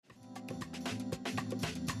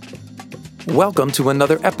Welcome to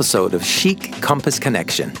another episode of Chic Compass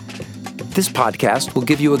Connection. This podcast will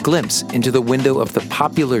give you a glimpse into the window of the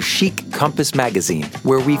popular Chic Compass magazine,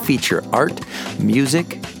 where we feature art,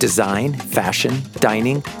 music, design, fashion,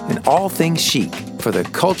 dining, and all things chic for the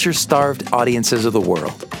culture-starved audiences of the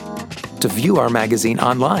world. To view our magazine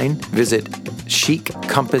online, visit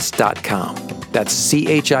chiccompass.com. That's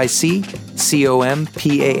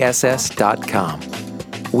ChicCompass.com.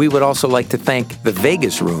 We would also like to thank the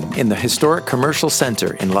Vegas Room in the historic Commercial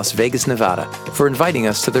Center in Las Vegas, Nevada, for inviting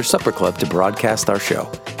us to their supper club to broadcast our show.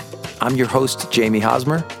 I'm your host, Jamie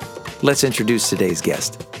Hosmer. Let's introduce today's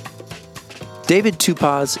guest. David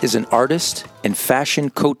Tupaz is an artist and fashion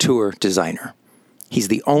couture designer. He's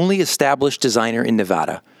the only established designer in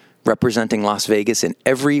Nevada, representing Las Vegas in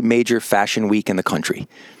every major fashion week in the country.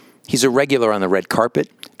 He's a regular on the red carpet,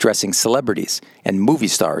 dressing celebrities and movie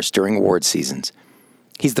stars during award seasons.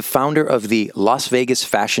 He's the founder of the Las Vegas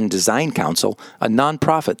Fashion Design Council, a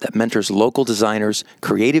nonprofit that mentors local designers,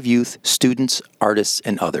 creative youth, students, artists,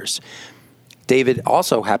 and others. David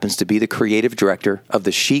also happens to be the creative director of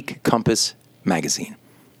the Chic Compass magazine.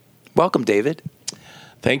 Welcome, David.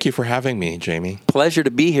 Thank you for having me, Jamie. Pleasure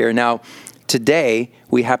to be here. Now, today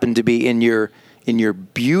we happen to be in your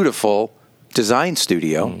beautiful design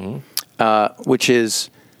studio, which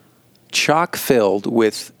is chock-filled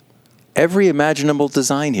with every imaginable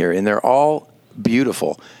design here, and they're all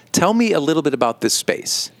beautiful. Tell me a little bit about this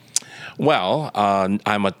space. Well,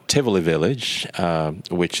 I'm at Tivoli Village,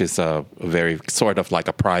 which is a very sort of like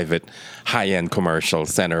a private high-end commercial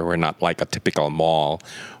center. We're not like a typical mall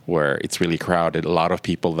where it's really crowded. A lot of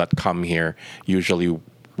people that come here usually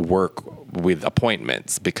work with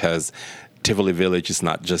appointments because Tivoli Village is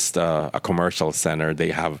not just a commercial center. They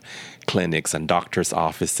have clinics and doctors'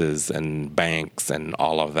 offices and banks and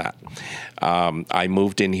all of that. I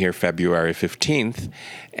moved in here February 15th,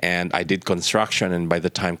 and I did construction, and by the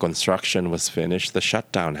time construction was finished, the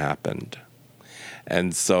shutdown happened.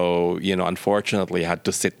 And so, unfortunately, I had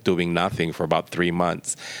to sit doing nothing for about 3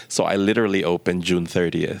 months. So I literally opened June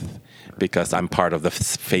 30th because I'm part of the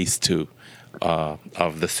phase 2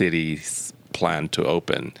 of the city's plan to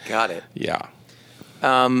open. Got it. Yeah.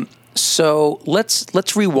 So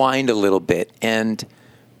let's rewind a little bit. And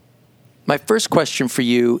my first question for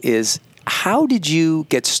you is, how did you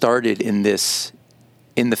get started in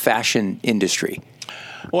the fashion industry?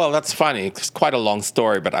 Well, that's funny. It's quite a long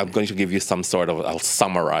story, but I'm going to give you I'll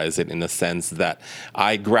summarize it in the sense that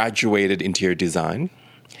I graduated interior design.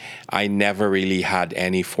 I never really had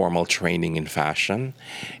any formal training in fashion.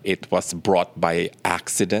 It was brought by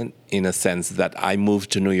accident in a sense that I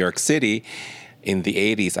moved to New York City in the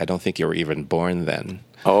 80s. I don't think you were even born then.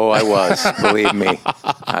 Oh, I was. Believe me,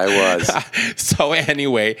 I was. So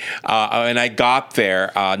anyway, when I got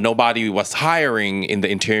there, nobody was hiring in the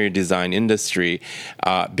interior design industry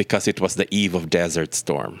because it was the eve of Desert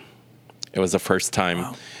Storm. It was the first time.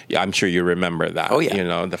 Wow. Yeah, I'm sure you remember that. Oh,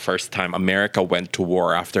 yeah. The first time America went to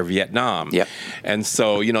war after Vietnam. Yep. And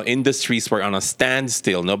so, industries were on a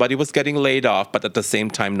standstill. Nobody was getting laid off, but at the same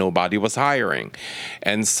time, nobody was hiring.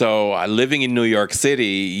 And so living in New York City,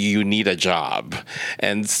 you need a job.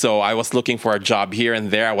 And so I was looking for a job here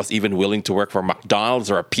and there. I was even willing to work for McDonald's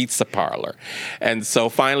or a pizza parlor. And so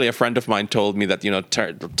finally, a friend of mine told me that,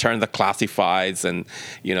 turn the classifieds and,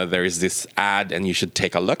 there is this ad and you should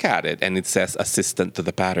take a look at it. And it says assistant to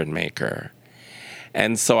the pattern maker.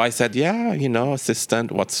 And so I said, yeah,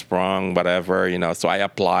 assistant, what's wrong, whatever, So I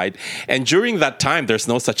applied. And during that time, there's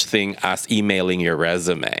no such thing as emailing your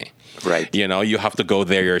resume. Right. You have to go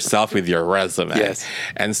there yourself with your resume. Yes.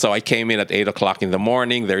 And so I came in at 8 o'clock in the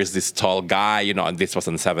morning. There is this tall guy, and this was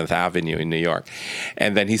on 7th Avenue in New York.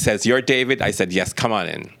 And then he says, "You're David?" I said, "Yes, come on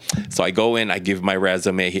in." So I go in, I give my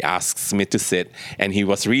resume. He asks me to sit. And he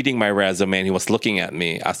was reading my resume, and he was looking at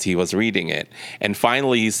me as he was reading it. And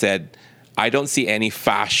finally he said, "I don't see any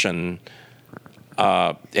fashion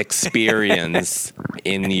experience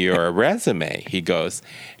in your resume," he goes.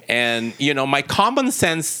 And, my common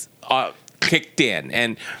sense kicked in,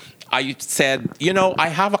 and I said, I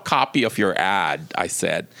have a copy of your ad, I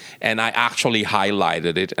said, and I actually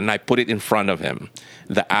highlighted it, and I put it in front of him,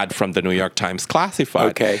 the ad from the New York Times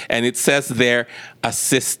Classified. Okay. And it says there,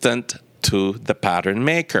 assistant to the pattern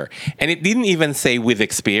maker. And it didn't even say with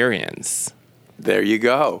experience. There you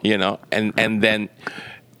go. And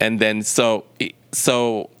then so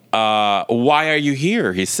why are you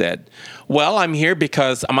here? He said. Well, I'm here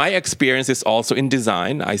because my experience is also in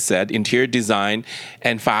design. I said interior design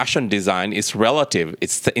and fashion design is relative.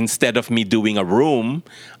 It's instead of me doing a room,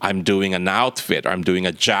 I'm doing an outfit, or I'm doing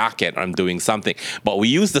a jacket, or I'm doing something. But we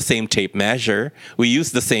use the same tape measure. We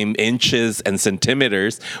use the same inches and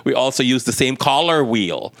centimeters. We also use the same color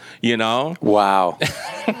wheel, you know? Wow.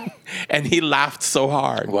 And he laughed so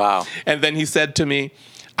hard. Wow. And then he said to me,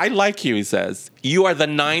 I like you, he says. You are the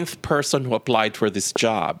 9th person who applied for this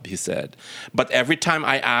job, he said. But every time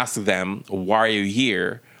I ask them, why are you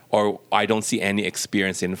here? Or I don't see any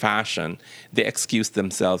experience in fashion, they excuse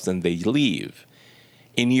themselves and they leave.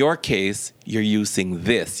 In your case, you're using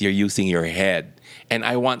this. You're using your head. And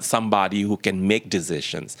I want somebody who can make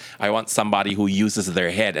decisions. I want somebody who uses their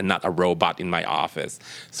head and not a robot in my office.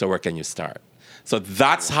 So where can you start? So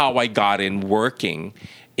that's how I got in working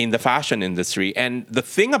in the fashion industry. And the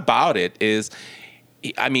thing about it is,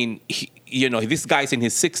 I mean, this guy's in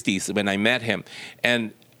his 60s when I met him.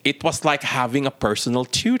 And it was like having a personal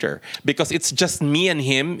tutor because it's just me and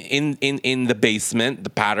him in the basement, the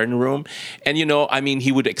pattern room. And,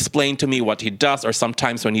 he would explain to me what he does, or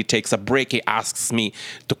sometimes when he takes a break, he asks me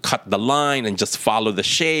to cut the line and just follow the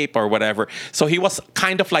shape or whatever. So he was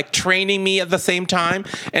kind of like training me at the same time,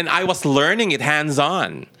 and I was learning it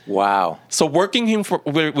hands-on. Wow. So working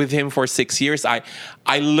with him for 6 years, I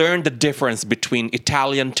learned the difference between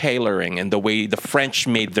Italian tailoring and the way the French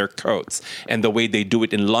made their coats and the way they do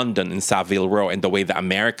it in London, in Savile Row, and the way the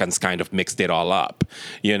Americans kind of mixed it all up,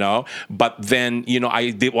 But then,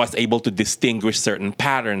 I was able to distinguish certain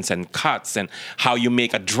patterns and cuts and how you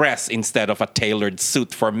make a dress instead of a tailored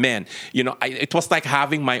suit for men. It was like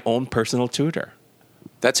having my own personal tutor.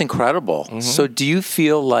 That's incredible. Mm-hmm. So do you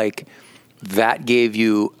feel like that gave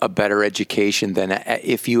you a better education than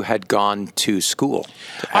if you had gone to school?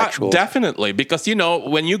 Definitely, because,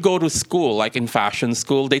 when you go to school, like in fashion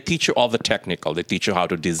school, they teach you all the technical. They teach you how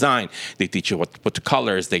to design. They teach you what to put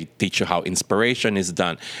colors. They teach you how inspiration is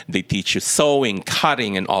done. They teach you sewing,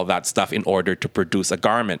 cutting, and all that stuff in order to produce a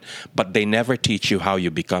garment. But they never teach you how you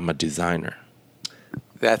become a designer.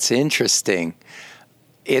 That's interesting.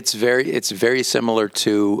 It's very similar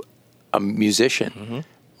to a musician. Mm-hmm.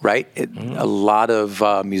 Right? A lot of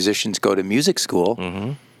musicians go to music school,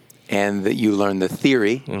 mm-hmm. and that you learn the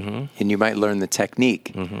theory, mm-hmm. and you might learn the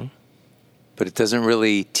technique, mm-hmm. but it doesn't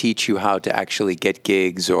really teach you how to actually get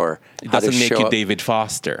gigs or how to show up. It doesn't make you David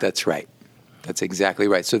Foster. That's right. That's exactly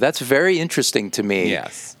right. So that's very interesting to me.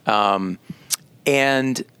 Yes.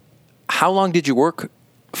 And how long did you work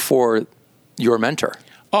for your mentor?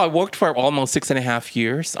 Oh, I worked for almost 6.5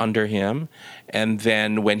 years under him. And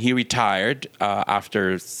then when he retired,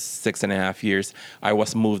 after 6.5 years, I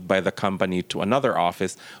was moved by the company to another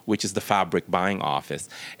office, which is the fabric buying office.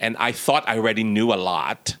 And I thought I already knew a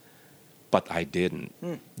lot, but I didn't.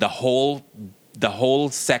 The whole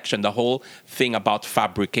section, the whole thing about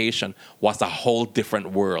fabrication was a whole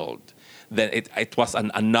different world. Then it was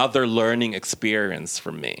another learning experience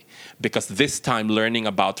for me, because this time learning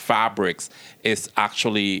about fabrics is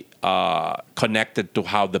actually connected to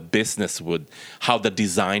how the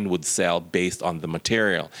design would sell based on the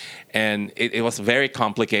material. And it was very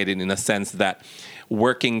complicated in a sense that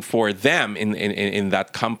working for them in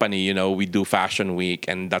that company, we do Fashion Week,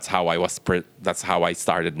 and that's how I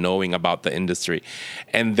started knowing about the industry.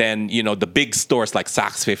 And then, the big stores like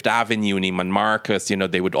Saks Fifth Avenue, Neiman Marcus,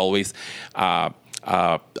 they would always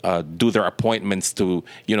do their appointments to,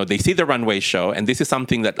 they see the runway show, and this is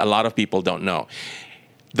something that a lot of people don't know.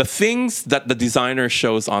 The things that the designer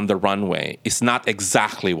shows on the runway is not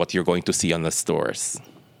exactly what you're going to see on the stores.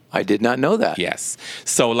 I did not know that. Yes.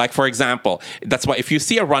 So, like, for example, that's why if you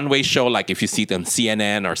see a runway show, like if you see it on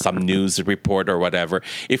CNN or some news report or whatever,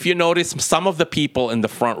 if you notice some of the people in the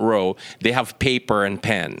front row, they have paper and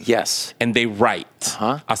pen. Yes. And they write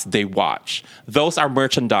as they watch. Those are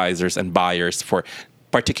merchandisers and buyers for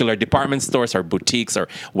particular department stores or boutiques or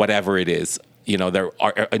whatever it is. There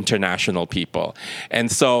are international people. And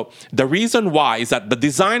so the reason why is that the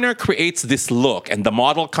designer creates this look and the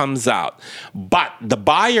model comes out. But the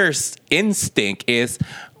buyer's instinct is,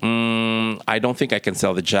 I don't think I can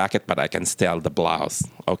sell the jacket, but I can sell the blouse.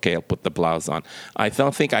 Okay, I'll put the blouse on. I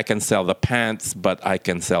don't think I can sell the pants, but I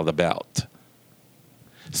can sell the belt.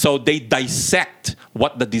 So they dissect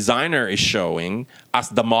what the designer is showing as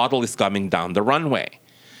the model is coming down the runway.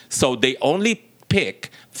 So they only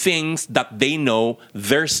pick things that they know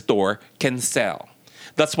their store can sell.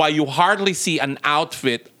 That's why you hardly see an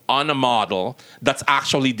outfit on a model that's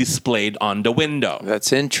actually displayed on the window.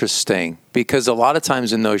 That's interesting, because a lot of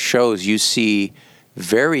times in those shows you see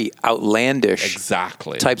very outlandish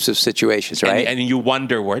types of situations, right? And you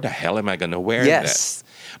wonder, where the hell am I going to wear this?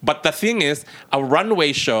 But the thing is, a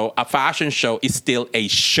runway show, a fashion show is still a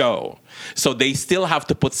show. So they still have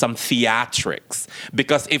to put some theatrics.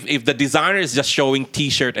 Because if the designer is just showing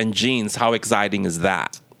T-shirt and jeans, how exciting is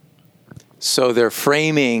that? So they're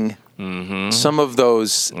framing some of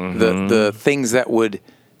those, the things that would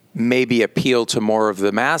maybe appeal to more of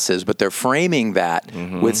the masses, but they're framing that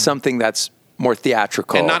with something that's more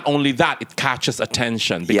theatrical. And not only that, it catches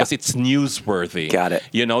attention because it's newsworthy. Got it.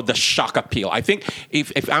 You know, the shock appeal. I think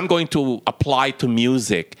if I'm going to apply to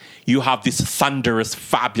music, you have this thunderous,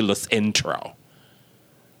 fabulous intro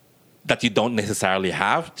that you don't necessarily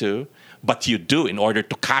have to, but you do in order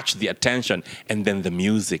to catch the attention, and then the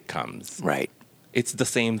music comes. Right. It's the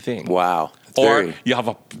same thing. Wow. Or you have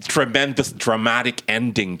a tremendous dramatic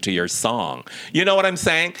ending to your song. You know what I'm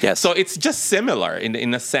saying? Yes. So it's just similar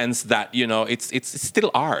in a sense that, you know, it's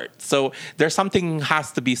still art. So there's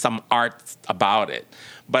has to be some art about it.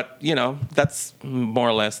 But, you know, that's more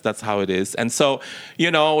or less, that's how it is. And so, you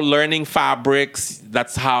know, learning fabrics,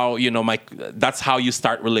 that's how, you know, that's how you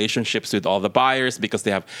start relationships with all the buyers, because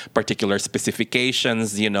they have particular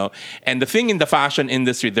specifications, you know. And the thing in the fashion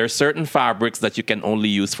industry, there are certain fabrics that you can only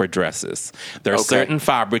use for dresses. There are certain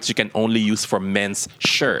fabrics you can only use for men's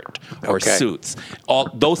shirt or suits. All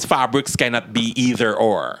those fabrics cannot be either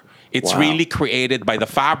or. It's really created by the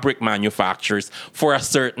fabric manufacturers for a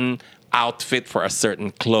certain outfit, for a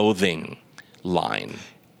certain clothing line.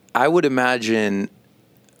 I would imagine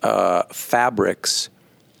fabrics,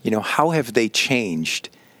 you know, how have they changed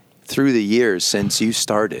through the years since you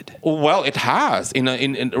started? Well, it has.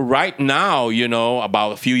 In right now, you know,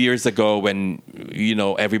 about a few years ago when, you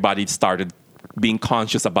know, everybody started being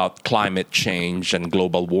conscious about climate change and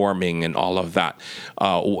global warming and all of that,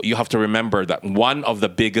 you have to remember that one of the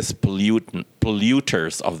biggest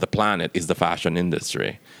polluters of the planet is the fashion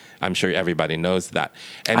industry. I'm sure everybody knows that.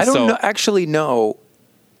 And I don't actually know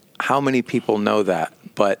how many people know that,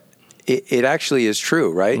 but it actually is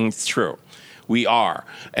true, right? It's true. We are.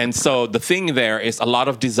 And so the thing there is a lot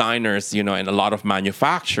of designers, you know, and a lot of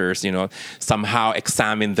manufacturers, you know, somehow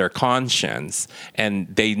examine their conscience.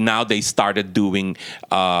 And they started doing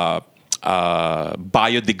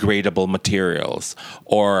biodegradable materials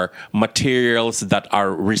or materials that are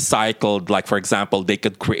recycled. Like, for example, they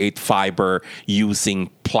could create fiber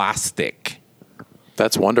using plastic.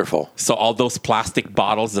 That's wonderful. So all those plastic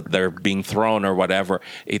bottles that they're being thrown or whatever,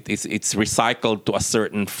 it's recycled to a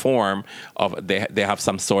certain form of. They have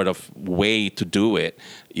some sort of way to do it,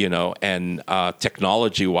 you know, and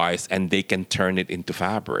technology-wise, and they can turn it into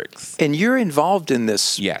fabrics. And you're involved in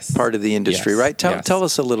this part of the industry, right? Tell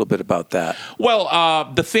us a little bit about that.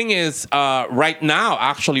 Well, the thing is, right now,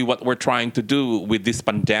 actually, what we're trying to do with this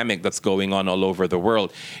pandemic that's going on all over the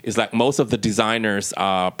world is like most of the designers,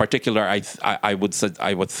 I would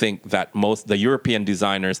think that most the European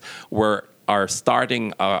designers are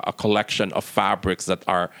starting a collection of fabrics that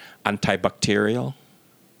are antibacterial.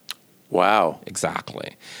 Wow.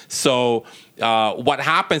 Exactly. So what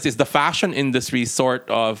happens is the fashion industry sort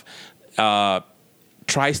of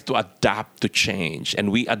tries to adapt to change,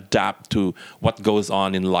 and we adapt to what goes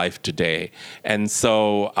on in life today. And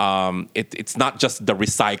so it's not just the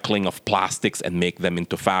recycling of plastics and make them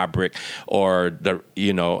into fabric or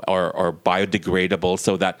or biodegradable,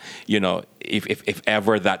 so that, you know, if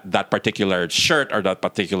ever that particular shirt or that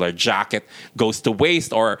particular jacket goes to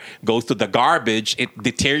waste or goes to the garbage, it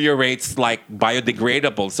deteriorates like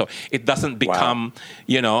biodegradable, so it doesn't become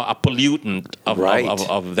you know, a pollutant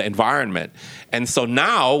of the environment. And so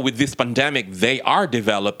now with this pandemic, they are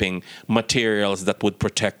developing materials that would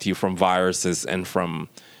protect you from viruses and from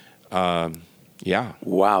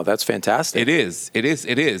Wow, that's fantastic. It is.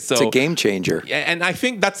 So it's a game changer. And I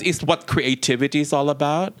think that is what creativity is all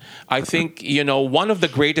about. I think, you know, one of the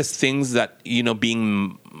greatest things that, you know,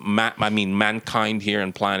 being mankind here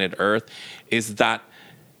on planet Earth is that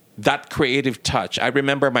creative touch. I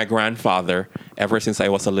remember my grandfather, ever since I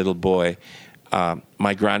was a little boy,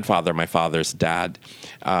 my grandfather, my father's dad,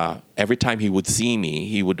 every time he would see me,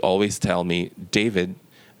 he would always tell me, David,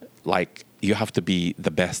 like, you have to be the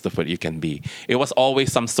best of what you can be. It was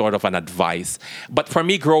always some sort of an advice. But for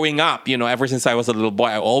me growing up, you know, ever since I was a little boy,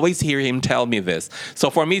 I always hear him tell me this. So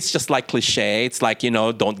for me, it's just like cliche. It's like, you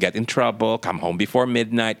know, don't get in trouble, come home before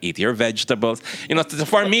midnight, eat your vegetables. You know,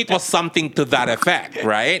 for me, it was something to that effect,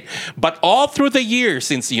 right? But all through the years,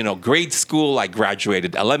 since, you know, grade school, I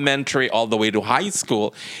graduated elementary, all the way to high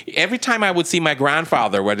school, every time I would see my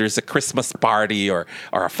grandfather, whether it's a Christmas party or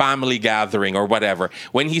a family gathering or whatever,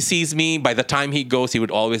 when he sees me, by the time he goes, he would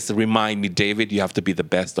always remind me, David, you have to be the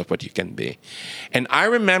best of what you can be. And I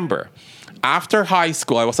remember After high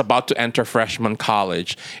school, I was about to enter freshman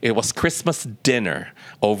college. It was Christmas dinner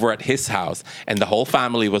over at his house, and the whole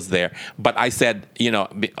family was there. But I said,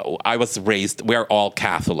 I was raised, we're all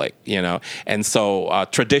Catholic, and so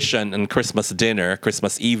tradition and Christmas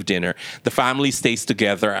Eve dinner, the family stays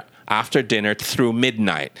together after dinner through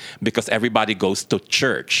midnight because everybody goes to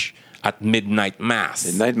church at midnight mass.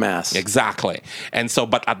 Midnight mass. Exactly. And so,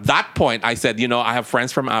 but at that point, I said, I have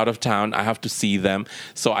friends from out of town. I have to see them.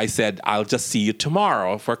 So I said, I'll just see you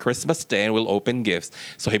tomorrow for Christmas Day and we'll open gifts.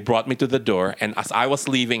 So he brought me to the door. And as I was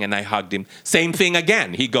leaving and I hugged him, same thing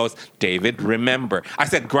again. He goes, David, remember. I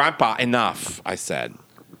said, Grandpa, enough. I said,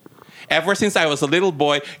 ever since I was a little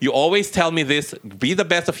boy, you always tell me this, be the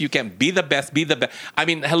best if you can, be the best, be the best. I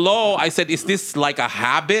mean, hello, I said, is this like a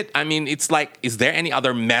habit? I mean, it's like, is there any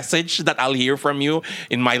other message that I'll hear from you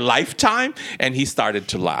in my lifetime? And he started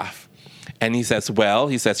to laugh. And he says,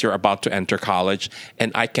 you're about to enter college,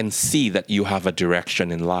 and I can see that you have a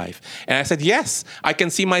direction in life. And I said, yes, I can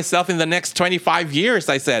see myself in the next 25 years.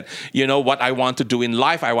 I said, what I want to do in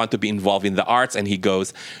life, I want to be involved in the arts. And he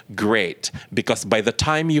goes, great, because by the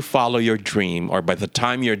time you follow your dream, or by the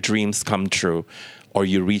time your dreams come true, or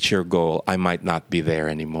you reach your goal, I might not be there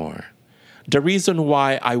anymore. The reason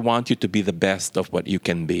why I want you to be the best of what you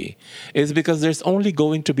can be is because there's only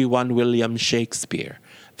going to be one William Shakespeare,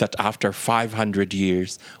 that after 500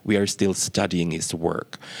 years, we are still studying his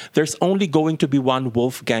work. There's only going to be one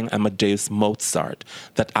Wolfgang Amadeus Mozart,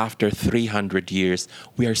 that after 300 years,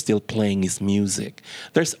 we are still playing his music.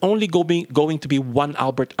 There's only going to be one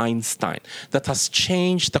Albert Einstein, that has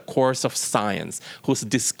changed the course of science, whose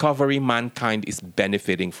discovery mankind is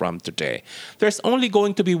benefiting from today. There's only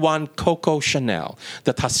going to be one Coco Chanel,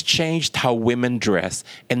 that has changed how women dress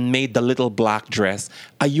and made the little black dress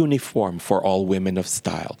a uniform for all women of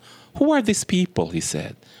style. Who are these people, he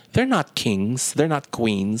said. They're not kings, they're not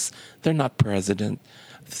queens, they're not president.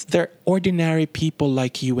 They're ordinary people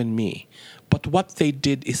like you and me. But what they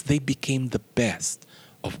did is they became the best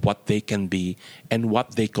of what they can be, and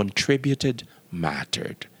what they contributed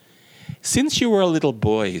mattered. Since you were a little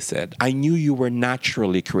boy, he said, I knew you were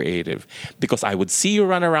naturally creative because I would see you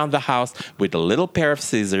run around the house with a little pair of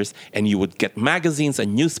scissors, and you would get magazines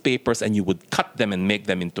and newspapers and you would cut them and make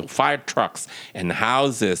them into fire trucks and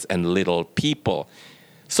houses and little people.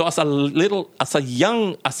 So as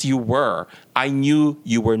young as you were, I knew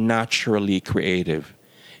you were naturally creative.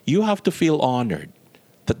 You have to feel honored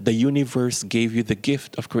that the universe gave you the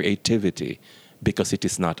gift of creativity because it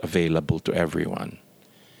is not available to everyone.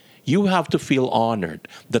 You have to feel honored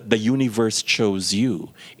that the universe chose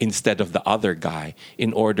you instead of the other guy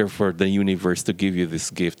in order for the universe to give you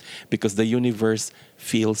this gift, because the universe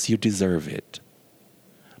feels you deserve it.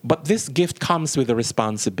 But this gift comes with a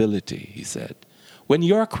responsibility, he said. When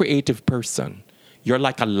you're a creative person, you're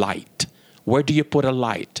like a light. Where do you put a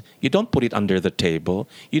light? You don't put it under the table.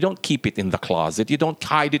 You don't keep it in the closet. You don't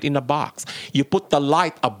hide it in a box. You put the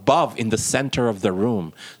light above in the center of the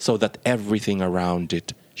room so that everything around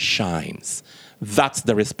it shines. That's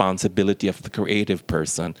the responsibility of the creative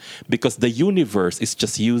person, because the universe is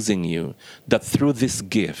just using you, that through this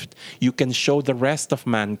gift, you can show the rest of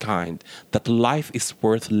mankind that life is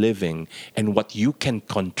worth living, and what you can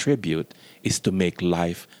contribute is to make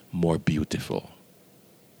life more beautiful.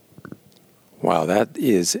 Wow, that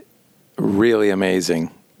is really amazing.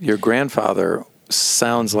 Your grandfather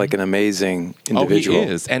sounds like an amazing individual. Oh, he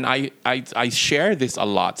is. And I share this a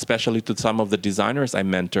lot, especially to some of the designers I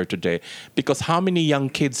mentor today, because how many young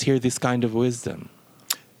kids hear this kind of wisdom?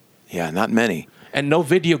 Yeah, not many. And no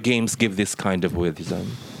video games give this kind of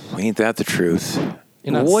wisdom. Ain't that the truth?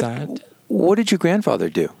 Isn't that sad? What did your grandfather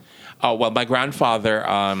do? Oh, well, my grandfather,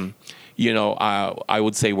 I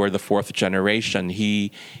would say we're the fourth generation.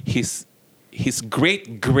 His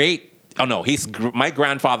my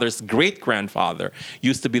grandfather's great-grandfather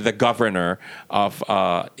used to be the governor of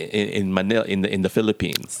in Manila, in the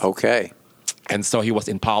Philippines. Okay. And so he was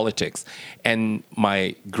in politics. And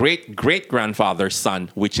my great-great-grandfather's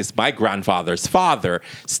son, which is my grandfather's father,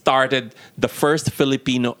 started the first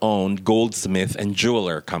Filipino-owned goldsmith and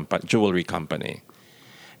jewelry company.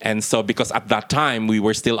 And so, because at that time, we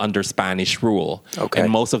were still under Spanish rule. Okay.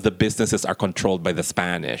 And most of the businesses are controlled by the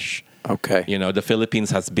Spanish. Okay. The Philippines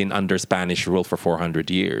has been under Spanish rule for 400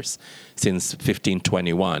 years, since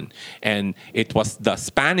 1521. And it was the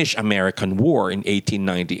Spanish-American War in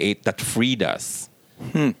 1898 that freed us.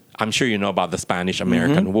 I'm sure you know about the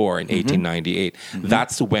Spanish-American War in 1898.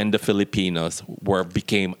 That's when the Filipinos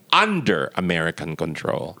became under American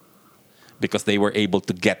control. because they were able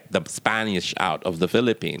to get the Spanish out of the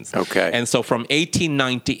Philippines. Okay. And so from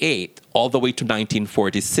 1898 all the way to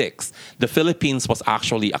 1946, the Philippines was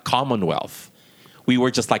actually a commonwealth. We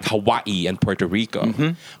were just like Hawaii and Puerto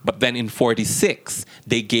Rico. But then in 46,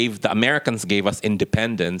 the Americans gave us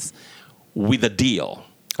independence with a deal.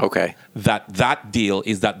 Okay. That deal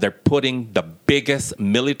is that they're putting the biggest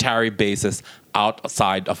military bases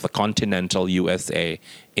outside of the continental USA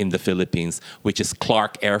in the Philippines, which is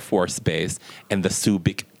Clark Air Force Base and the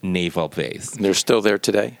Subic Naval Base. They're still there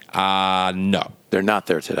today? No. They're not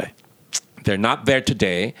there today. They're not there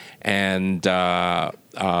today, and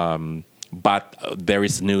but there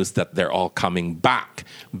is news that they're all coming back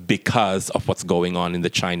because of what's going on in the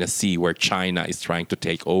China Sea, where China is trying to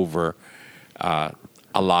take over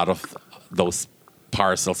a lot of those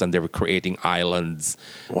parcels, and they were creating islands.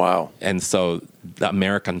 Wow. And so the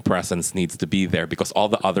American presence needs to be there because all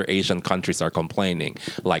the other Asian countries are complaining,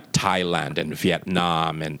 like Thailand and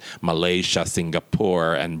Vietnam and Malaysia,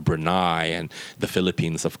 Singapore and Brunei and the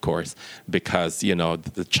Philippines, of course, because,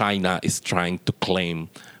 the China is trying to claim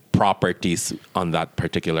properties on that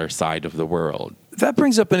particular side of the world. That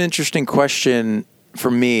brings up an interesting question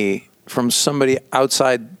for me from somebody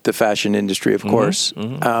outside the fashion industry, of course.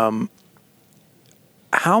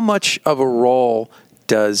 How much of a role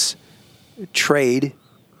does trade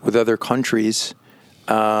with other countries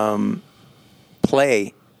play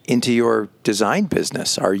into your design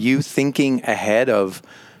business? Are you thinking ahead of,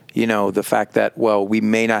 the fact that, well, we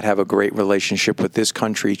may not have a great relationship with this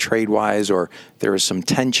country trade-wise, or there are some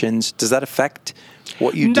tensions? Does that affect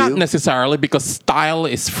what you do? Not necessarily, because style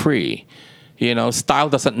is free. Style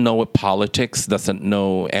doesn't know politics, doesn't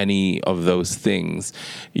know any of those things,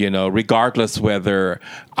 regardless whether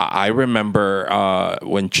I remember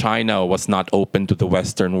when China was not open to the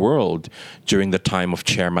Western world during the time of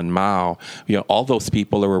Chairman Mao, all those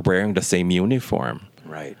people were wearing the same uniform.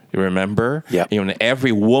 Right. You remember? Yeah.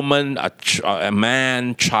 Every woman, a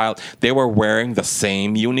man, child, they were wearing the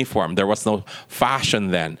same uniform. There was no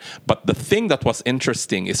fashion then. But the thing that was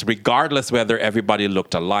interesting is regardless whether everybody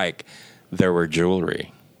looked alike, there were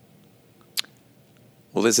jewelry.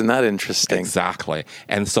 Well, isn't that interesting? Exactly.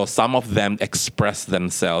 And so some of them express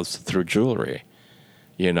themselves through jewelry,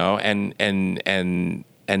 and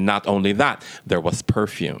not only that, there was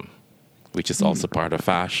perfume, which is also part of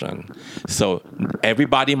fashion. So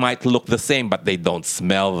everybody might look the same, but they don't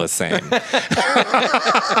smell the same.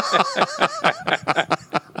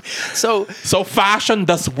 So fashion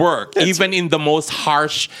does work, even in the most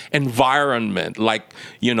harsh environment, like,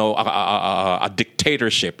 a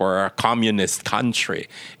dictatorship or a communist country.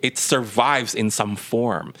 It survives in some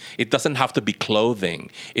form. It doesn't have to be clothing.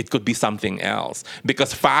 It could be something else.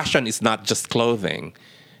 Because fashion is not just clothing.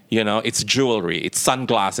 It's jewelry, it's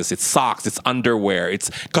sunglasses, it's socks, it's underwear, it's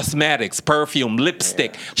cosmetics, perfume,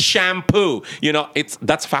 lipstick, shampoo.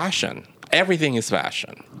 That's fashion. Everything is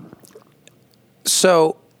fashion.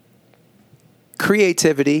 So,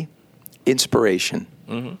 creativity, inspiration.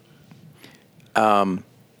 Some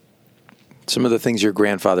of the things your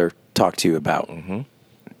grandfather talked to you about.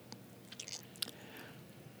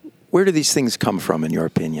 Where do these things come from, in your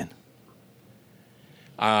opinion?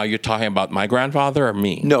 You're talking about my grandfather or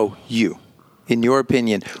me? No, you. In your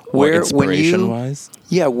opinion, inspiration-wise?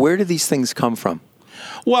 Yeah, where do these things come from?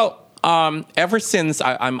 Well, ever since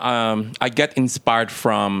I get inspired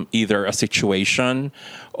from either a situation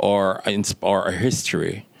or a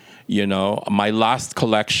history. My last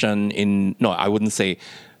collection I wouldn't say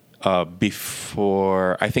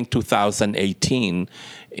before, I think 2018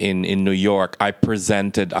 in New York, I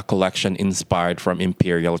presented a collection inspired from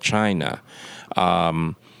Imperial China.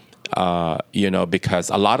 Because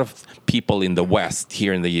a lot of people in the West,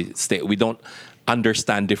 here in the state, we don't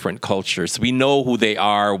understand different cultures. We know who they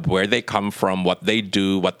are, where they come from, what they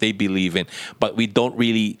do, what they believe in, but we don't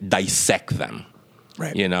really dissect them.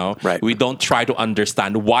 Right. Right. We don't try to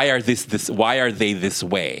understand why are they this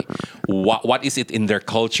way? What is it in their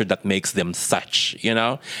culture that makes them such?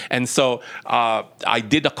 And so I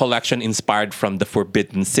did a collection inspired from the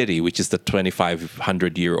Forbidden City, which is the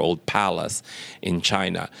 2,500-year-old palace in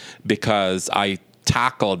China, because I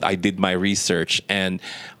did my research, and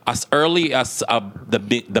as early as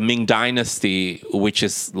the Ming Dynasty, which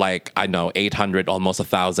is 800, almost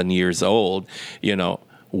 1,000 years old,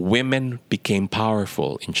 women became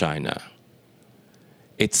powerful in China.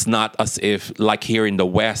 It's not as if, like here in the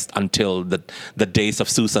West, until the days of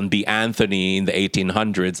Susan B. Anthony in the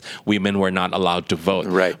 1800s, women were not allowed to vote.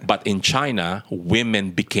 Right. But in China,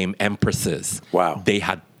 women became empresses. Wow. They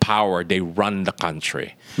had power. They run the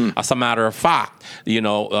country. As a matter of fact,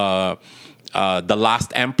 the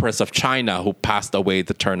last empress of China, who passed away at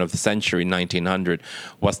the turn of the century, 1900,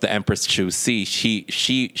 was the Empress Chu-Si.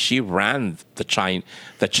 She ran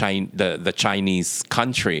the Chinese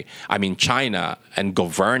country. I mean China, and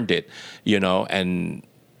governed it, and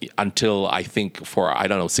until I think for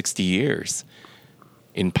 60 years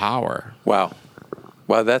in power. Wow.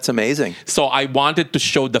 Wow, that's amazing. So I wanted to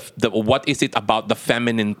show the what is it about the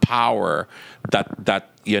feminine power that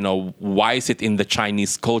why is it in the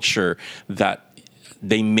Chinese culture that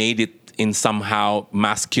they made it in somehow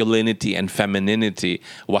masculinity and femininity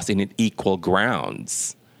was in equal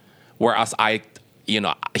grounds, whereas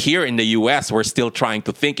here in the U.S. we're still trying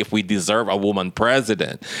to think if we deserve a woman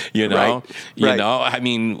president. Right. I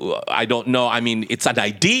mean, I don't know. I mean, it's an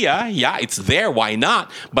idea. Yeah, it's there. Why not?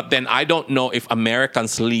 But then I don't know if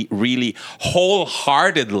Americans really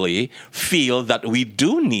wholeheartedly feel that we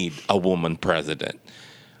do need a woman president.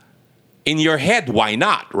 In your head, why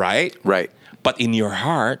not? Right. Right. But in your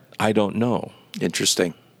heart, I don't know.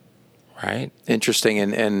 Interesting. Right. Interesting.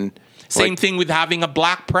 And same thing with having a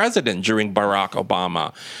black president during Barack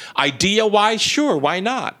Obama. Idea-wise, sure, why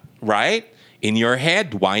not? Right? In your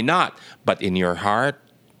head, why not? But in your heart?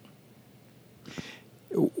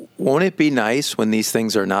 Won't it be nice when these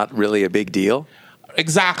things are not really a big deal?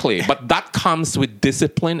 Exactly. But that comes with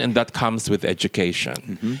discipline, and that comes with education.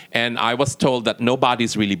 Mm-hmm. And I was told that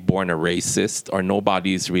nobody's really born a racist, or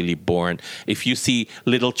nobody's really born. If you see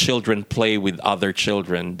little children play with other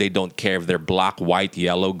children, they don't care if they're black, white,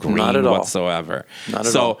 yellow, green, not at whatsoever. All. Not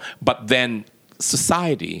at all. But then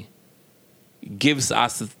society gives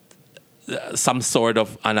us some sort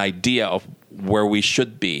of an idea of where we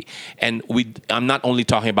should be. And I'm not only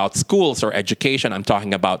talking about schools or education, I'm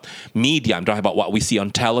talking about media, I'm talking about what we see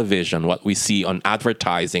on television, what we see on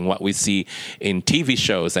advertising, what we see in TV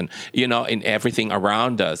shows, and in everything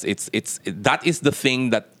around us. That is the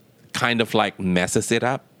thing that kind of like messes it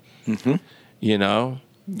up. Mm-hmm.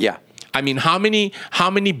 Yeah. I mean, how many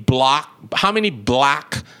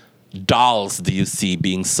black dolls do you see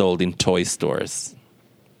being sold in toy stores?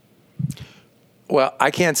 Well, I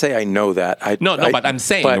can't say I know that. But I'm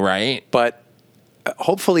saying, right? But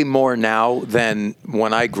hopefully more now than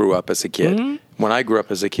when I grew up as a kid. Mm-hmm. When I grew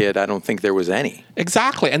up as a kid, I don't think there was any.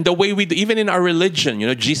 Exactly. And the way even in our religion,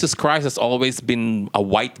 Jesus Christ has always been a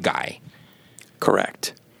white guy.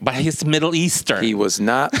 Correct. But he's Middle Eastern. He was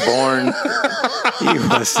not born. He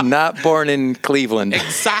was not born in Cleveland.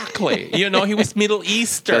 Exactly. He was Middle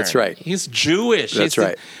Eastern. That's right. He's Jewish. That's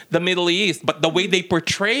right. The Middle East. But the way they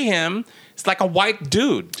portray him, it's like a white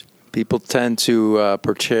dude. People tend to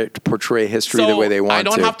portray history the way they want to. I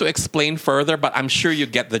don't have to explain further, but I'm sure you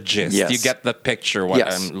get the gist. Yes. You get the picture, what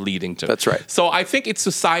I'm leading to. That's right. So I think it's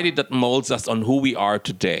society that molds us on who we are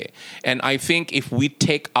today. And I think if we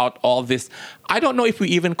take out all this, I don't know if we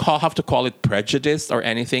even have to call it prejudice or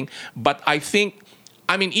anything, but I think,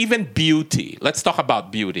 even beauty. Let's talk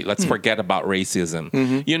about beauty. Let's forget about racism.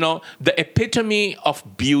 Mm-hmm. The epitome of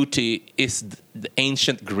beauty is the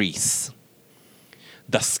ancient Greece.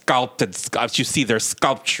 The sculpted sculptures, you see their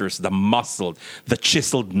sculptures, the muscled, the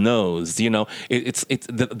chiseled nose. It's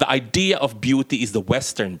the idea of beauty is the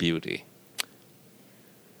Western beauty,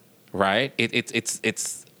 right?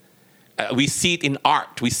 We see it in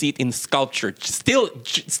art, we see it in sculpture, still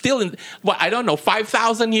in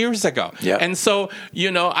 5,000 years ago. Yeah. And so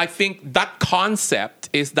I think that concept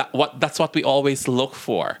is that's what we always look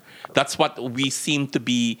for. That's what we seem to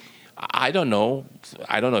be. I don't know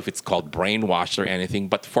if it's called brainwashed or anything,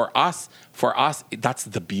 but for us, that's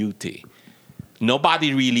the beauty.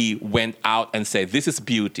 Nobody really went out and said, this is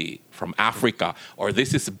beauty from Africa, or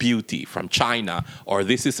this is beauty from China, or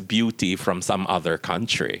this is beauty from some other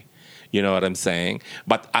country. You know what I'm saying?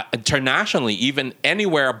 But internationally, even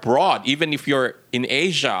anywhere abroad, even if you're in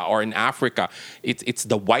Asia or in Africa, it's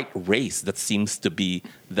the white race that seems to be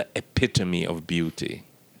the epitome of beauty.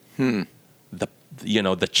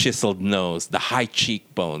 The chiseled nose, the high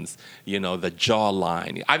cheekbones, the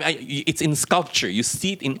jawline. It's in sculpture. You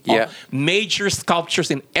see it in all major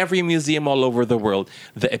sculptures in every museum all over the world.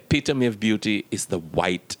 The epitome of beauty is the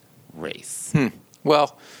white race.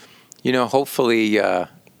 Well, hopefully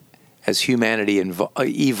as humanity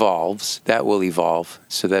evolves, that will evolve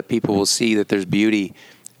so that people will see that there's beauty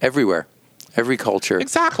everywhere, every culture.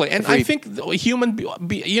 Exactly. And I think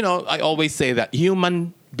I always say that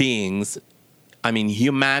human beings,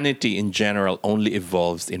 humanity in general only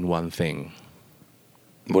evolves in one thing.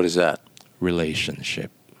 What is that? Relationship.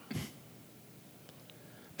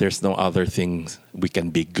 There's no other things we can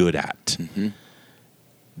be good at. Mm-hmm.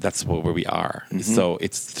 That's where we are. So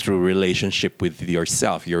it's through relationship with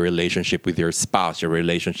yourself, your relationship with your spouse, your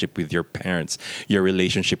relationship with your parents, your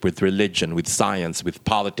relationship with religion, with science, with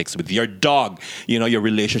politics, with your dog, your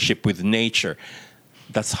relationship with nature.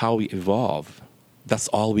 That's how we evolve. That's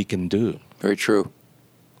all we can do. Very true.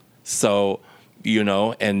 So,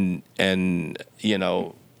 and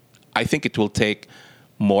I think it will take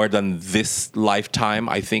more than this lifetime.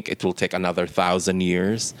 I think it will take another 1,000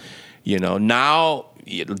 years. Now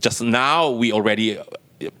we already,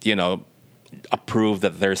 approve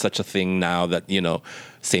that there's such a thing now that,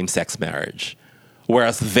 same-sex marriage.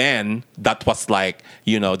 Whereas then, that was like,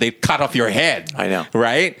 they cut off your head. I know.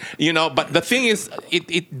 Right? But the thing is,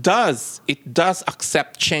 it does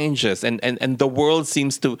accept changes. And the world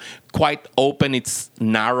seems to quite open its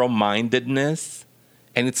narrow-mindedness.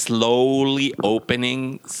 And it's slowly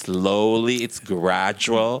opening, it's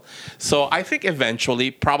gradual. So I think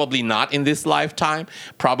eventually, probably not in this lifetime,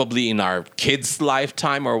 probably in our kids'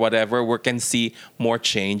 lifetime or whatever, we can see more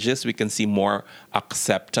changes, we can see more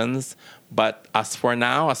acceptance. But as for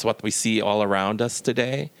now, as what we see all around us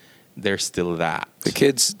today, there's still that.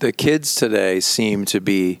 The kids today seem to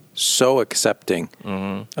be so accepting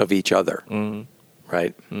of each other,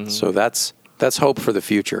 right? So that's hope for the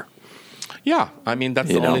future. Yeah, I mean, that's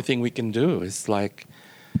the only thing we can do. It's like,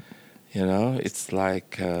 it's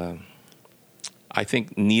like, I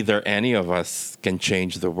think neither any of us can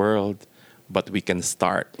change the world, but we can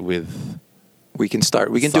start with... We can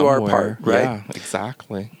do our part, right? Yeah,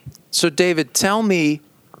 exactly. So, David, tell me,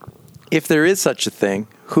 if there is such a thing,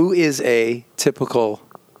 who is a typical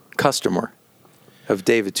customer of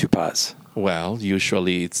David Tupaz? Well,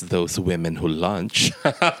 usually it's those women who lunch.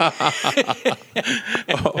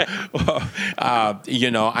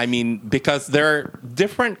 Because there are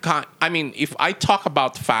different if I talk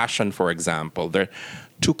about fashion, for example, there are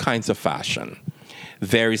two kinds of fashion.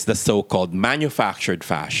 There is the so-called manufactured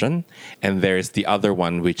fashion, and there is the other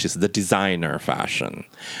one, which is the designer fashion.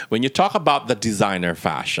 When you talk about the designer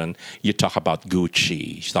fashion, you talk about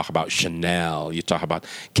Gucci, you talk about Chanel, you talk about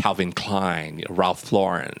Calvin Klein, Ralph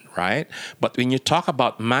Lauren, right? But when you talk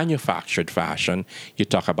about manufactured fashion, you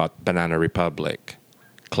talk about Banana Republic,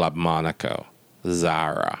 Club Monaco,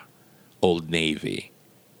 Zara, Old Navy.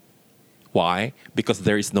 Why? Because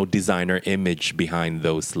there is no designer image behind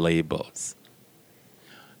those labels.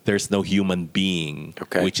 There's no human being,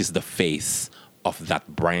 which is the face of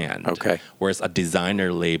that brand. Okay. Whereas a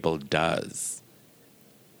designer label does.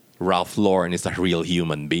 Ralph Lauren is a real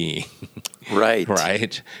human being. Right.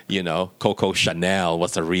 Right? Coco Chanel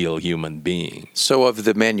was a real human being. So of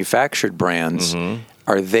the manufactured brands,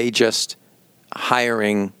 are they just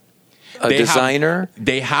hiring a designer?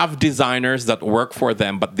 They have designers that work for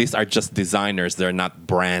them, but these are just designers. They're not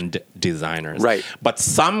brand designers. Right. But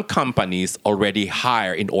some companies already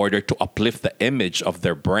hire, in order to uplift the image of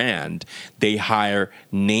their brand, they hire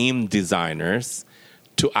name designers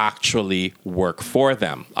to actually work for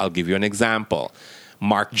them. I'll give you an example.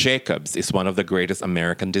 Marc Jacobs is one of the greatest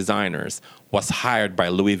American designers, was hired by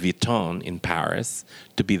Louis Vuitton in Paris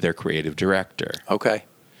to be their creative director. Okay.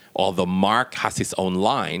 Although Marc has his own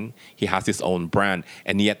line, he has his own brand,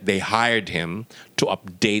 and yet they hired him to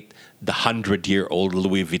update the 100-year-old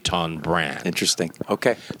Louis Vuitton brand. Interesting.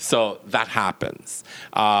 Okay. So that happens.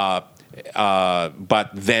 But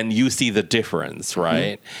then you see the difference,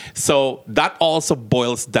 right? So that also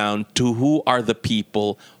boils down to who are the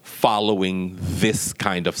people following this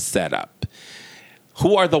kind of setup.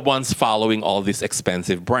 Who are the ones following all these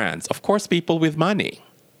expensive brands? Of course, people with money.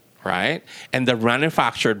 Right? And the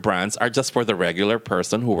manufactured brands are just for the regular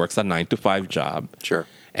person who works a 9-to-5 job. Sure.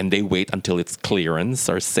 And they wait until it's clearance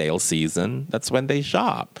or sale season. That's when they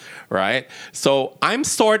shop, right? So I'm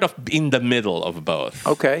sort of in the middle of both.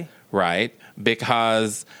 Okay. Right?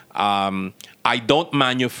 Because I don't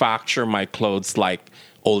manufacture my clothes like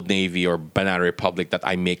Old Navy or Banana Republic, that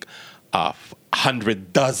I make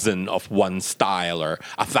 100 dozen of one style or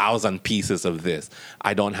 1,000 pieces of this.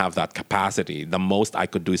 I don't have that capacity. The most I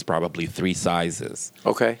could do is probably 3 sizes.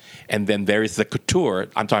 Okay. And then there is the couture.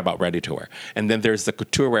 I'm talking about ready to wear. And then there's the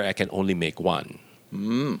couture where I can only make one.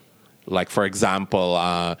 Like, for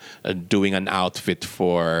example, doing an outfit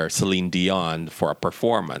for Celine Dion for a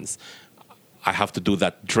performance. I have to do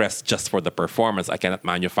that dress just for the performance. I cannot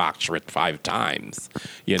manufacture it 5 times,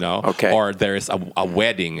 Okay. Or there's a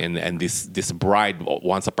wedding and this bride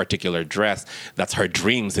wants a particular dress. That's her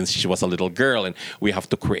dream since she was a little girl, and we have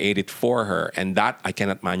to create it for her. And that, I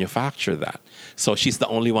cannot manufacture that. So she's the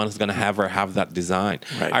only one who's going to have that design.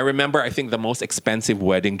 Right. I remember, I think the most expensive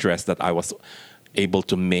wedding dress that I was able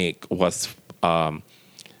to make was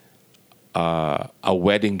a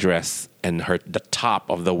wedding dress, and the top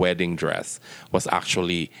of the wedding dress was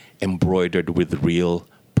actually embroidered with real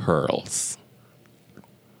pearls.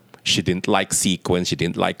 She didn't like sequins. She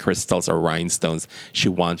didn't like crystals or rhinestones. She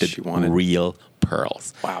wanted real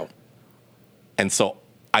pearls. Wow. And so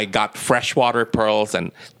I got freshwater pearls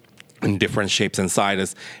and in different shapes and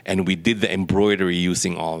sizes, and we did the embroidery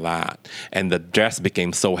using all that. And the dress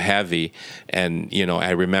became so heavy. And, I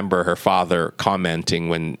remember her father commenting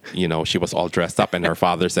when, she was all dressed up, and her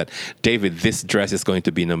father said, "David, this dress is going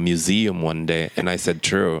to be in a museum one day." And I said,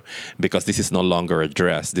 "True, because this is no longer a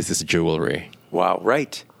dress. This is jewelry." Wow,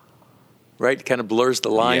 right. Right, kind of blurs the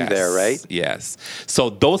line there, right? Yes. So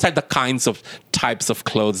those are the types of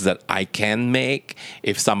clothes that I can make.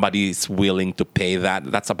 If somebody is willing to pay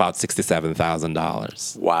that, that's about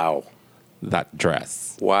 $67,000. Wow. That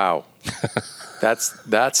dress. Wow.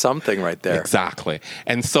 That's something right there. Exactly.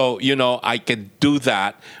 And so, I could do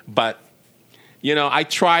that, but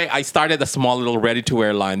I started a small little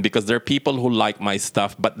ready-to-wear line because there are people who like my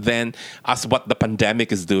stuff, but then as what the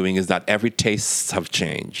pandemic is doing is that every tastes have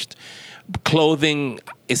changed. Clothing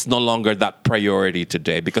is no longer that priority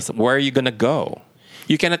today because where are you going to go?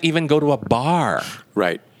 You cannot even go to a bar.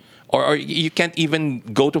 Right. Or you can't even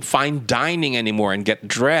go to fine dining anymore and get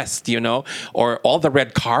dressed, or all the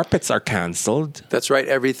red carpets are canceled. That's right.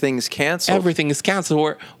 Everything's canceled. Everything is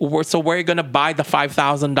canceled. So where are you going to buy the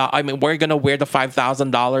 $5,000? Where are you going to wear the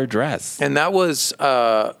 $5,000 dress? And that was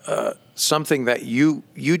something that you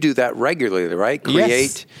do that regularly, right?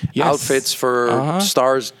 Create outfits for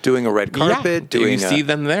stars doing a red carpet. You see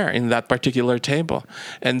them there in that particular table.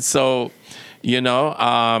 And so,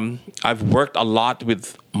 I've worked a lot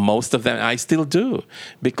with most of them. And I still do,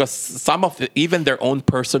 because some of even their own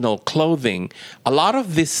personal clothing, a lot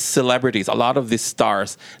of these celebrities, a lot of these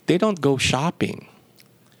stars, they don't go shopping.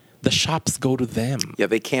 The shops go to them. Yeah,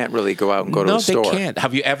 they can't really go out and go to a store. No, they can't.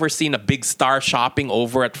 Have you ever seen a big star shopping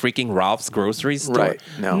over at freaking Ralph's grocery store? Right.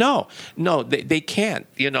 No, they can't,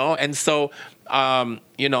 And so,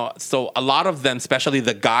 so a lot of them, especially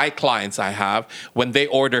the guy clients I have, when they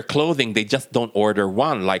order clothing, they just don't order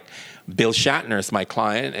one. Like Bill Shatner is my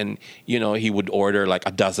client, and, he would order like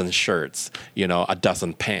a dozen shirts, a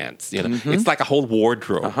dozen pants, It's like a whole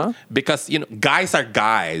wardrobe. Because, guys are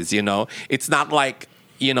guys, It's not like,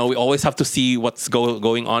 we always have to see what's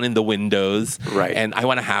going on in the windows. Right. And I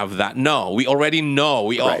want to have that. No, we already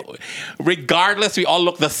know. Regardless, we all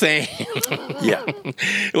look the same. Yeah.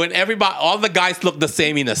 When all the guys look the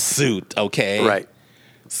same in a suit, okay? Right.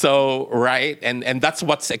 So, right. And that's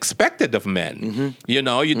what's expected of men. You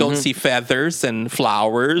don't see feathers and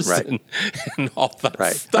flowers and all that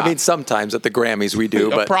stuff. I mean, sometimes at the Grammys we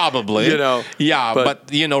do, but probably. Yeah,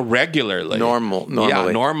 but regularly. Normally.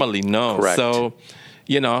 Yeah, normally, no. Correct. So,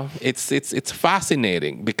 it's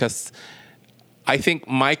fascinating because I think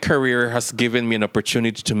my career has given me an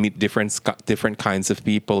opportunity to meet different kinds of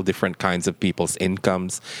people, different kinds of people's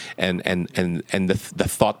incomes, and the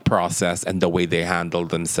thought process and the way they handle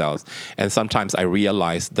themselves. And sometimes I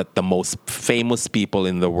realize that the most famous people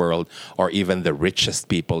in the world, or even the richest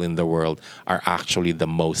people in the world, are actually the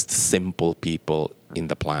most simple people in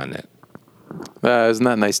the planet. Isn't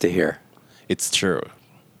that nice to hear? It's true.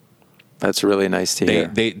 That's really nice to hear.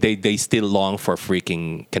 They still long for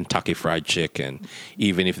freaking Kentucky Fried Chicken,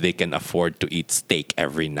 even if they can afford to eat steak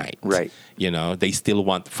every night. Right. They still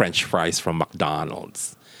want French fries from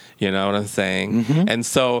McDonald's. You know what I'm saying? And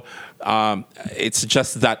so it's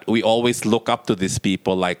just that we always look up to these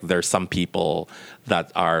people like there's some people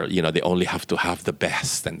that are, they only have to have the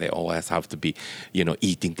best and they always have to be,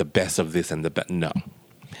 eating the best of this and the best. No.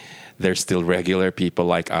 They're still regular people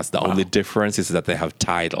like us. The only difference is that they have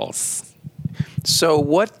titles. So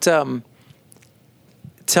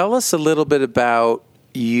tell us a little bit about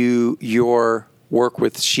your work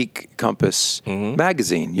with Chic Compass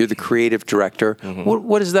magazine. You're the creative director.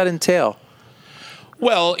 What does that entail?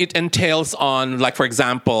 Well, it entails on, like, for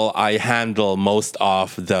example, I handle most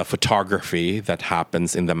of the photography that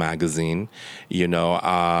happens in the magazine.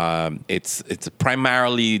 It's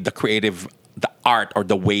primarily the creative, the art, or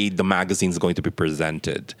the way the magazine is going to be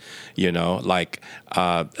presented.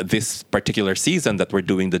 This particular season that we're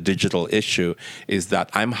doing the digital issue is that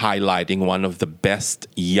I'm highlighting one of the best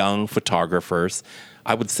young photographers,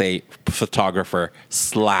 I would say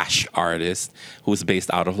photographer/artist, who's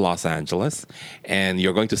based out of Los Angeles. And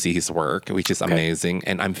you're going to see his work, which is amazing.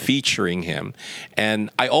 And I'm featuring him. And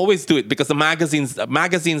I always do it because the magazines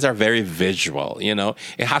are very visual,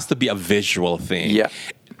 It has to be a visual thing. Yeah.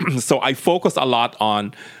 So I focus a lot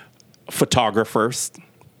on photographers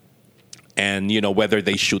and whether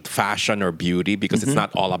they shoot fashion or beauty, because it's not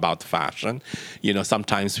all about fashion.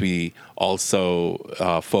 Sometimes we also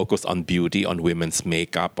focus on beauty, on women's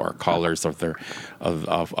makeup or colors of their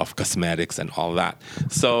of cosmetics and all that.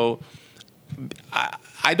 So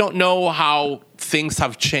I don't know how things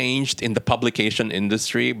have changed in the publication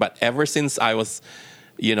industry, but ever since I was,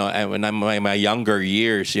 when I'm in my younger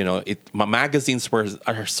years, my magazines were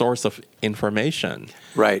a source of information.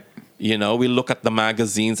 Right. We look at the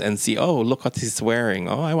magazines and see, oh, look what he's wearing.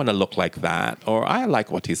 Oh, I want to look like that. Or I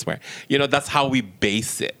like what he's wearing. That's how we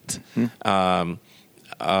base it.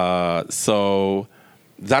 So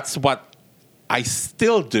that's what I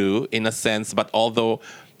still do in a sense, but although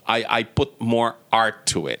I put more art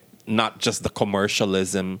to it, not just the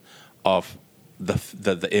commercialism of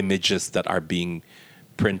the images that are being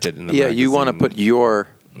printed in the magazine. You want to put your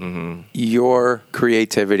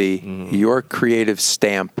creativity, your creative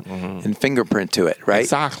stamp and fingerprint to it, right?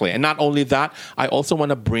 Exactly. And not only that, I also want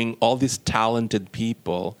to bring all these talented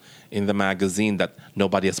people in the magazine that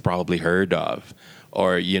nobody has probably heard of.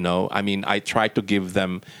 Or, I try to give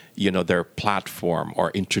them, their platform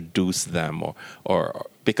or introduce them or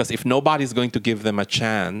because if nobody's going to give them a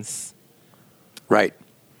chance, right,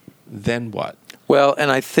 then what? Well,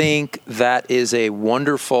 and I think that is a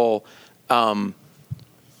wonderful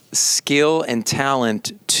skill and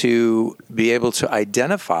talent to be able to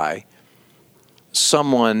identify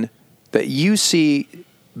someone that you see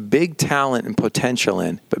big talent and potential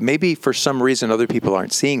in, but maybe for some reason other people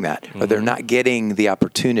aren't seeing that, or they're not getting the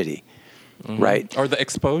opportunity, right? Or the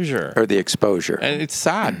exposure. And it's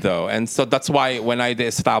sad, though. And so that's why when I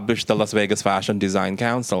established the Las Vegas Fashion Design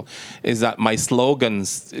Council, is that my slogan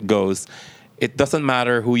goes, it doesn't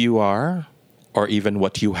matter who you are or even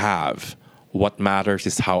what you have. What matters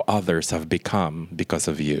is how others have become because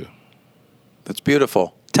of you. That's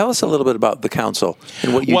beautiful. Tell us a little bit about the council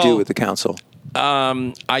and what you do with the council.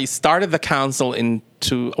 I started the council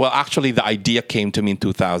actually the idea came to me in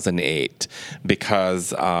 2008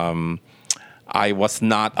 because I was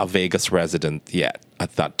not a Vegas resident yet.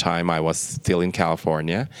 At that time, I was still in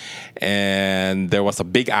California. And there was a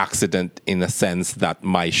big accident in the sense that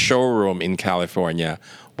my showroom in California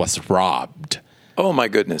was robbed. Oh, my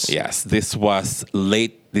goodness. Yes, this was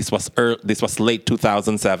late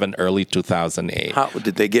 2007, early 2008. How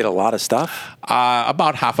did they get a lot of stuff?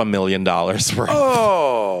 About $500,000 worth.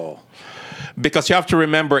 Oh. Because you have to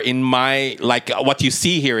remember, in what you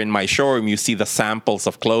see here in my showroom, you see the samples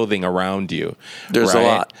of clothing around you. There's a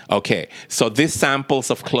lot. Okay, so these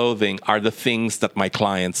samples of clothing are the things that my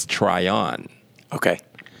clients try on. Okay.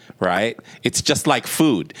 Right? It's just like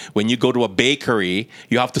food. When you go to a bakery,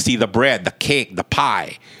 you have to see the bread, the cake, the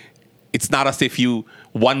pie. It's not as if you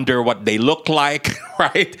wonder what they look like,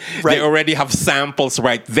 right? They already have samples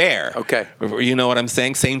right there. Okay. You know what I'm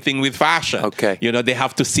saying? Same thing with fashion. Okay. They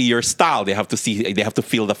have to see your style. They have to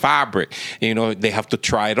feel the fabric. They have to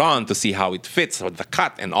try it on to see how it fits, or the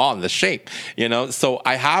cut and all, the shape. So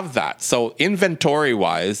I have that. So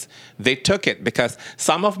inventory-wise, they took it because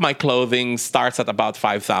some of my clothing starts at about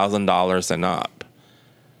 $5,000 and up.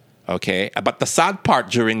 Okay, but the sad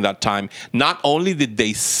part during that time, not only did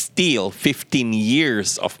they steal 15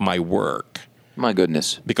 years of my work. My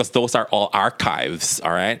goodness. Because those are all archives,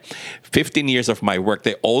 all right? 15 years of my work.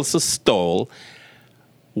 They also stole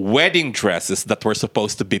wedding dresses that were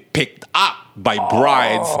supposed to be picked up by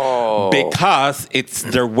brides because it's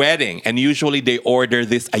their wedding. And usually they order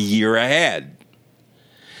this a year ahead.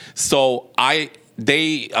 So there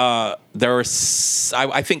were,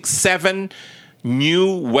 I think, 7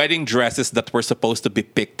 new wedding dresses that were supposed to be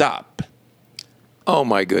picked up. Oh,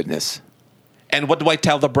 my goodness. And what do I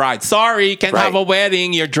tell the bride? Sorry, can't have a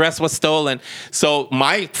wedding. Your dress was stolen. So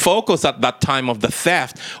my focus at that time of the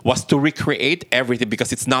theft was to recreate everything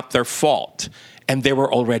because it's not their fault. And they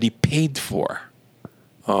were already paid for.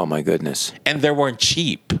 Oh, my goodness. And they weren't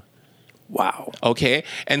cheap. Wow. Okay,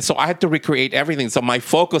 and so I had to recreate everything. So my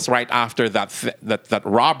focus right after that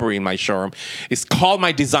robbery in my showroom is call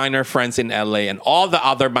my designer friends in LA and all the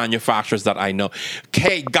other manufacturers that I know.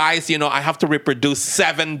 Okay, guys, I have to reproduce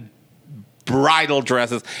 7 bridal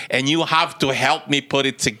dresses, and you have to help me put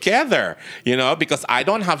it together. Because I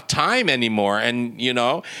don't have time anymore, and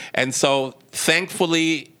and so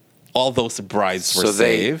thankfully all those brides were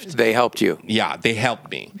saved. They helped you. Yeah, they helped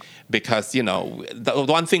me. Because, the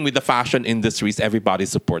one thing with the fashion industry is everybody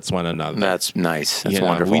supports one another. That's nice. That's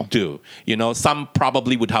wonderful. We do. Some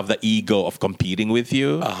probably would have the ego of competing with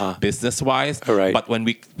you business-wise. All right. But when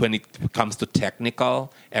it comes to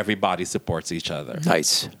technical, everybody supports each other.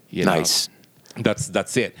 Nice. Nice.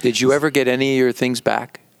 That's it. Did you ever get any of your things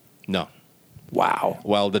back? No. Wow.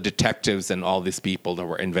 Well, the detectives and all these people that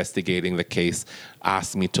were investigating the case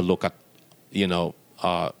asked me to look at,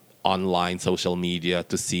 online social media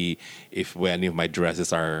to see if any of my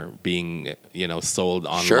dresses are being, sold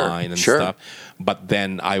online and stuff. But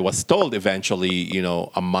then I was told eventually,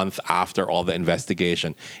 a month after all the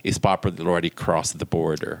investigation, is properly already crossed the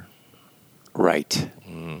border. Right.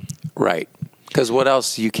 Right. Because what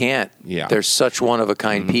else? You can't. Yeah. There's such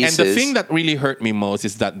one-of-a-kind pieces. And the thing that really hurt me most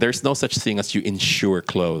is that there's no such thing as you insure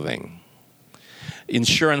clothing.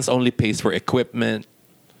 Insurance only pays for equipment.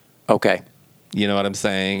 Okay. You know what I'm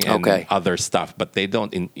saying? And other stuff. But you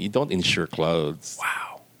don't insure clothes.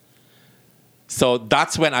 Wow. So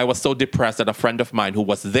that's when I was so depressed that a friend of mine who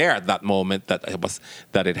was there at that moment that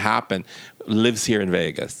it happened lives here in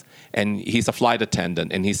Vegas. And he's a flight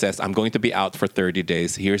attendant. And he says, I'm going to be out for 30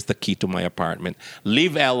 days. Here's the key to my apartment.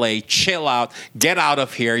 Leave LA, chill out, get out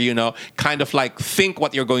of here, kind of like think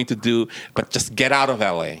what you're going to do, but just get out of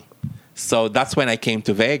LA. So that's when I came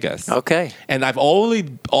to Vegas. Okay. And I've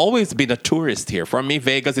always been a tourist here. For me,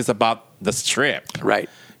 Vegas is about the Strip. Right.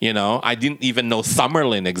 I didn't even know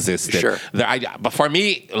Summerlin existed. Sure. But for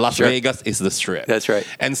me, Las Vegas is the Strip. That's right.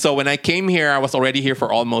 And so when I came here, I was already here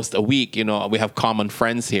for almost a week. We have common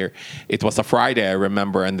friends here. It was a Friday, I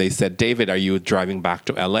remember, and they said, David, are you driving back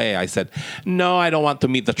to LA? I said, no, I don't want to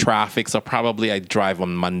meet the traffic, so probably I drive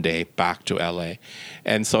on Monday back to LA.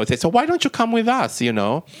 And so they said, so why don't you come with us,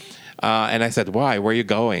 And I said, why? Where are you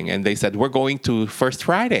going? And they said, we're going to First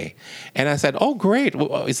Friday. And I said, oh, great.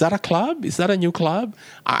 Is that a club? Is that a new club?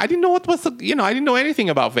 I didn't know what was, I didn't know anything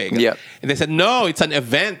about Vegas. Yep. And they said, no, it's an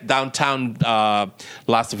event downtown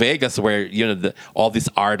Las Vegas where, all these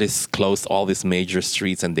artists close all these major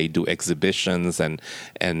streets and they do exhibitions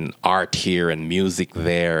and art here and music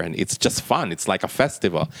there. And it's just fun. It's like a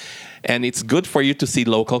festival. And it's good for you to see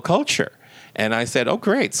local culture. And I said, oh,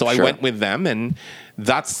 great. So I went with them, and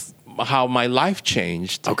that's how my life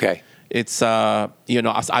changed. Okay. It's,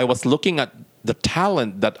 as I was looking at the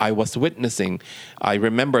talent that I was witnessing, I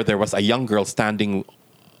remember there was a young girl standing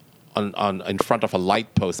in front of a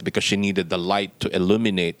light post because she needed the light to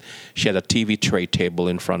illuminate. She had a TV tray table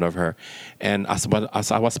in front of her. And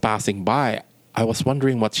as I was passing by, I was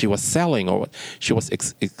wondering what she was selling or what she was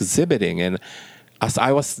exhibiting. And as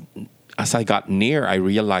I got near, I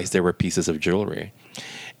realized there were pieces of jewelry.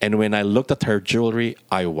 And when I looked at her jewelry,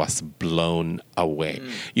 I was blown away.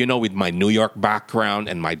 With my New York background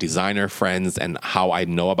and my designer friends and how I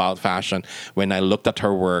know about fashion, when I looked at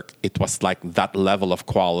her work, it was like that level of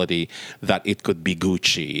quality that it could be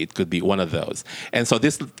Gucci. It could be one of those. And so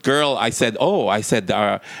this girl, I said,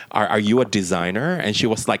 are you a designer? And she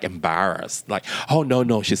was like embarrassed. Like, oh,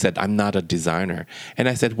 no. She said, I'm not a designer. And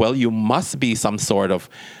I said, well, you must be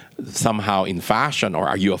somehow in fashion, or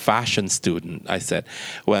are you a fashion student? I said,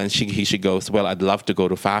 well, and she goes, well, I'd love to go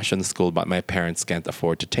to fashion school, but my parents can't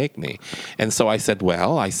afford to take me. And so I said,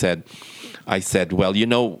 well,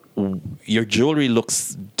 your jewelry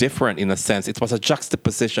looks different in a sense. It was a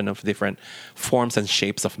juxtaposition of different forms and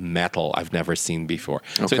shapes of metal I've never seen before.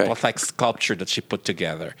 Okay. So it was like sculpture that she put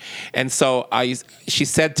together. And so she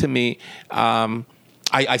said to me,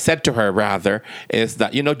 I said to her, rather, is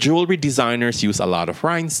that, jewelry designers use a lot of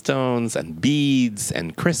rhinestones and beads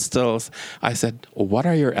and crystals. I said, what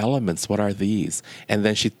are your elements? What are these? And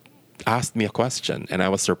then she asked me a question, and I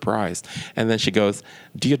was surprised. And then she goes,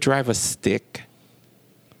 do you drive a stick?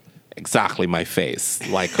 Exactly my face,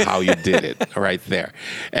 like how you did it right there.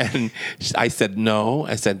 And I said, no.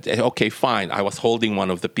 I said, okay, fine. I was holding one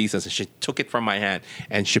of the pieces, and she took it from my hand,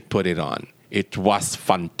 and she put it on. It was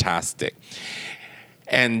fantastic.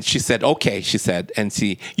 And she said, okay, and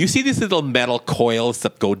you see these little metal coils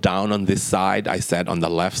that go down on this side? I said, on the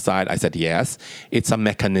left side? I said, yes. It's a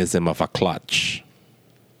mechanism of a clutch.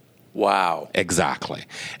 Wow. Exactly.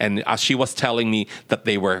 And as she was telling me that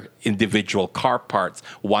they were individual car parts,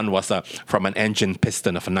 one was from an engine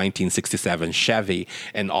piston of a 1967 Chevy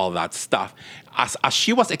and all that stuff. As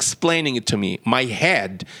she was explaining it to me,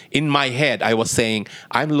 in my head, I was saying,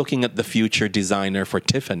 I'm looking at the future designer for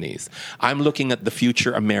Tiffany's. I'm looking at the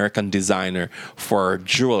future American designer for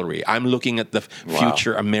jewelry. I'm looking at the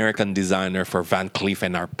future American designer for Van Cleef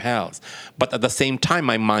and Arpels. But at the same time,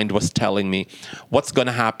 my mind was telling me, what's going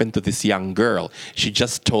to happen to this young girl? She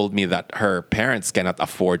just told me that her parents cannot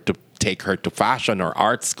afford to take her to fashion or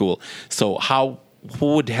art school. So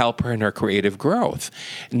who would help her in her creative growth,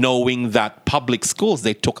 knowing that public schools,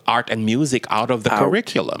 they took art and music out of the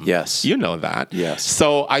curriculum. Yes. You know that. Yes.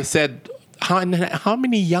 So I said, how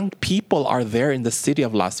many young people are there in the city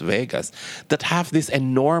of Las Vegas that have this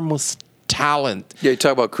enormous talent. Yeah, you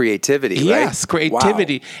talk about creativity, right? Yes,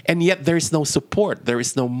 creativity. Wow. And yet there is no support. There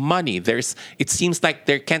is no money. It seems like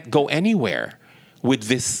they can't go anywhere with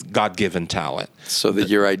this God-given talent. So that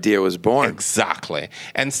your idea was born. Exactly.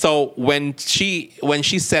 And so when she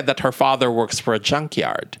said that her father works for a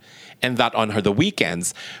junkyard, and that on the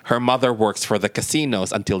weekends, her mother works for the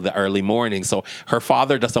casinos until the early morning. So her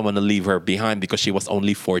father doesn't want to leave her behind because she was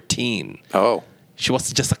only 14. Oh. She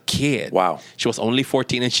was just a kid. Wow. She was only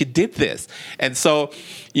 14 and she did this. And so,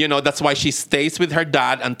 that's why she stays with her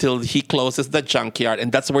dad until he closes the junkyard.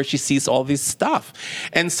 And that's where she sees all this stuff.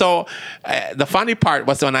 And so the funny part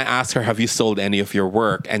was when I asked her, have you sold any of your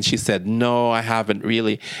work? And she said, no, I haven't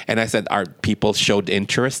really. And I said, are people showed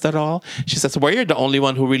interest at all? She says, well, you're the only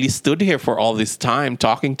one who really stood here for all this time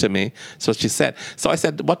talking to me. So she said, so I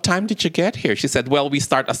said, what time did you get here? She said, well, we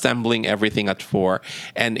start assembling everything at 4.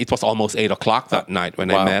 And it was almost 8 o'clock that night when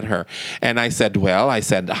I met her. And I said,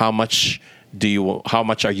 how much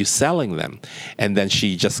are you selling them? And then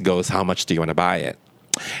she just goes, how much do you want to buy it?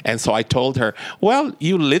 And so I told her, well,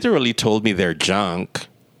 you literally told me they're junk.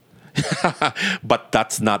 But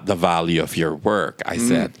that's not the value of your work. I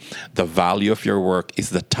said, the value of your work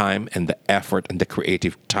is the time and the effort and the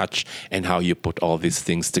creative touch and how you put all these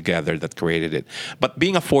things together that created it. But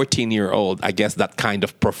being a 14-year-old, I guess that kind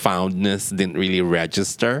of profoundness didn't really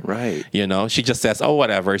register. Right. She just says, oh,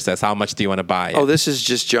 whatever. Says, how much do you want to buy it? Oh, this is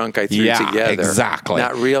just junk I threw together. Exactly.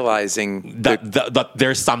 Not realizing that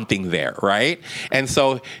there's something there, right? And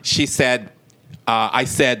so she said, I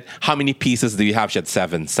said, how many pieces do you have? She had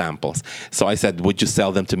 7 samples. So I said, would you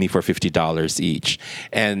sell them to me for $50 each?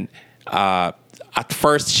 And at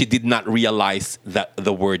first, she did not realize that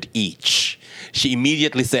the word each. She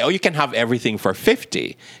immediately said, oh, you can have everything for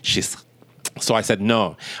 $50. So I said,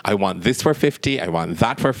 no, I want this for $50. I want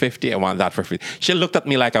that for $50. I want that for $50. She looked at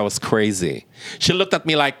me like I was crazy. She looked at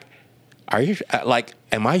me like, are you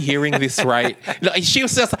am I hearing this right? She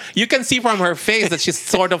was just, you can see from her face that she's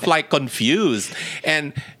sort of like confused.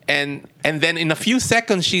 And then in a few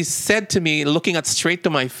seconds, she said to me, looking straight to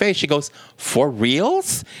my face, she goes, for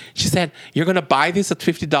reals? She said, you're going to buy this at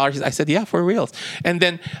 $50? I said, yeah, for reals. And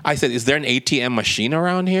then I said, is there an ATM machine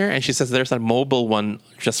around here? And she says, there's a mobile one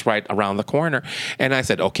just right around the corner. And I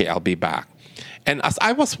said, okay, I'll be back. And as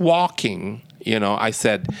I was walking, I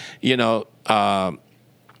said,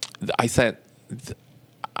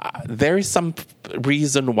 there is some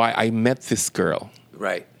reason why I met this girl.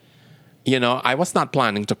 Right. I was not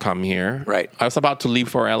planning to come here. Right. I was about to leave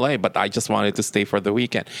for LA, but I just wanted to stay for the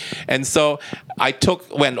weekend. And so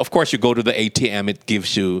of course you go to the ATM, it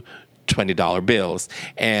gives you $20 bills.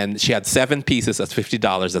 And she had 7 pieces at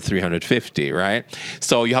 $50 at $350, right?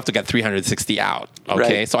 So you have to get $360 out.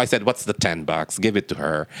 Okay. Right. So I said, what's the $10? Give it to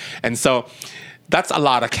her. And so that's a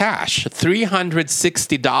lot of cash.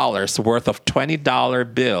 $360 worth of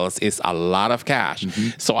 $20 bills is a lot of cash. Mm-hmm.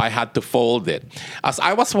 So I had to fold it. As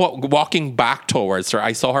I was walking back towards her,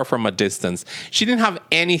 I saw her from a distance. She didn't have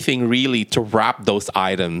anything really to wrap those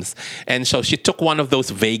items. And so she took one of those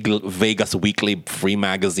Vegas Weekly free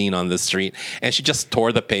magazine on the street and she just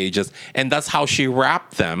tore the pages. And that's how she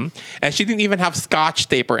wrapped them. And she didn't even have Scotch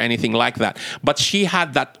tape or anything like that. But she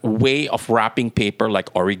had that way of wrapping paper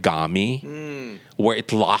like origami. Where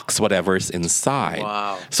it locks whatever's inside.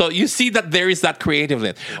 Wow. So you see that there is that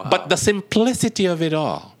creativeness. Wow. But the simplicity of it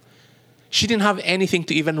all. She didn't have anything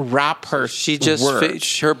to even wrap her She just,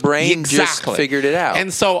 her brain just figured it out.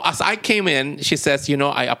 And so as I came in, she says,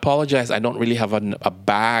 I apologize. I don't really have a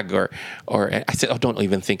bag or I said, oh, don't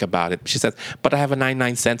even think about it. She says, but I have a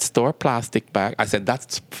 99-cent store plastic bag. I said,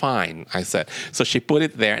 that's fine. I said, so she put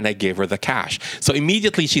it there and I gave her the cash. So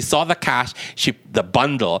immediately she saw the cash, the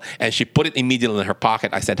bundle, and she put it immediately in her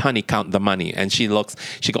pocket. I said, honey, count the money. And she goes,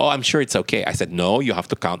 oh, I'm sure it's okay. I said, no, you have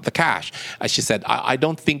to count the cash. She said, I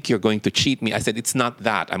don't think you're going to cheat me. I said, it's not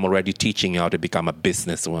that. I'm already teaching you how to become a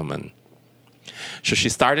businesswoman. So she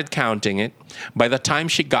started counting it. By the time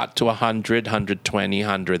she got to 100, 120,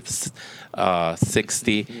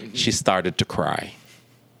 160, she started to cry.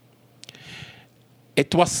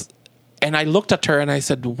 And I looked at her and I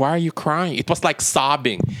said, why are you crying? It was like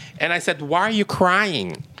sobbing. And I said, why are you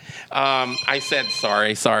crying? I said,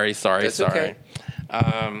 sorry. That's okay.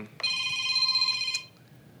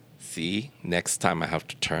 See, next time I have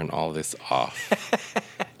to turn all this off.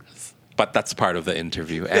 But that's part of the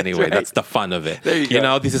interview. Anyway, that's the fun of it. There you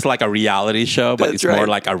go. This is like a reality show, but it's more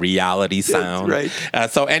like a reality sound. That's right.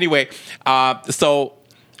 So anyway,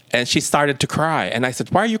 and she started to cry. And I said,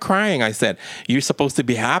 why are you crying? I said, you're supposed to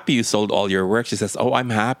be happy you sold all your work. She says, oh, I'm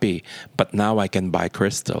happy. But now I can buy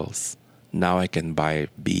crystals. Now I can buy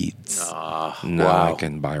beads. Now I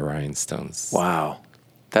can buy rhinestones. Wow.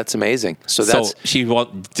 That's amazing. So she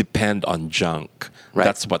won't depend on junk. Right.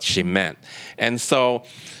 That's what she meant. And so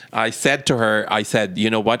I said to her, I said, you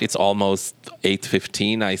know what? It's almost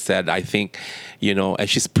 8:15. I said, I think, and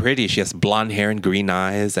she's pretty. She has blonde hair and green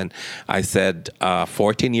eyes. And I said,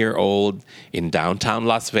 14-year-old in downtown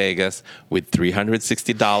Las Vegas with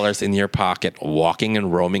 $360 in your pocket, walking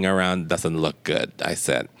and roaming around doesn't look good. I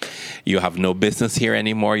said, you have no business here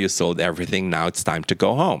anymore. You sold everything. Now it's time to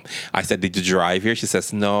go home. I said, did you drive here? She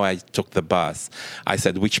says, no, I took the bus. I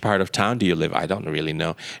said, which part of town do you live? I don't really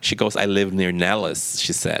know. She goes, I live near Nellis,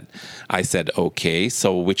 she said. I said, okay,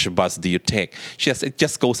 so which bus do you take? She says, it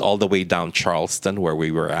just goes all the way down Charleston where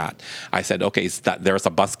we were at. I said, okay, there's a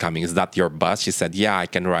bus coming. Is that your bus? She said, yeah, I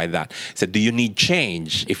can ride that. I said, do you need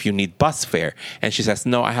change if you need bus fare? And she says,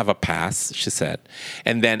 no, I have a pass, she said.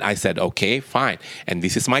 And then I said, okay, fine. And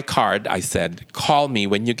this is my card. I said, call me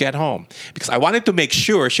when you get home. Because I wanted to make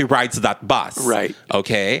sure she rides that bus. Right.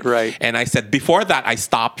 Okay? Right. And I said, before that, I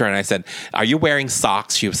stopped her and I said, are you wearing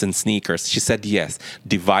socks? She was in sneakers. She said, yes.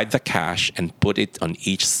 Divide the cash and put it on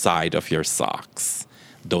each side of your socks.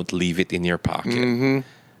 Don't leave it in your pocket.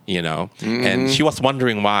 And she was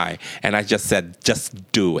wondering why. And I just said,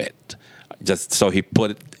 just do it. Just so he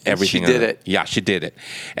put everything. She did it. Yeah, she did it.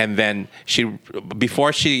 And then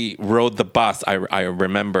before she rode the bus, I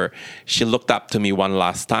remember she looked up to me one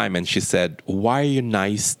last time and she said, why are you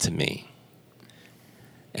nice to me?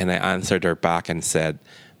 And I answered her back and said,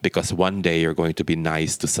 because one day you're going to be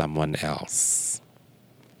nice to someone else.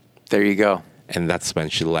 There you go. And that's when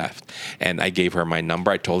she left. And I gave her my number.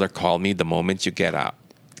 I told her, call me the moment you get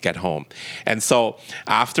home. And so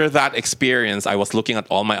after that experience, I was looking at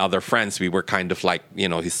all my other friends. We were kind of like,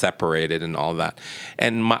 he's separated and all that.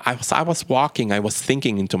 And I was walking. I was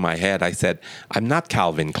thinking into my head. I said, I'm not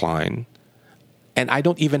Calvin Klein. And I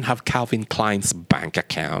don't even have Calvin Klein's bank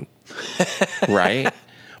account. Right?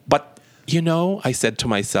 But, I said to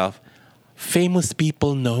myself, famous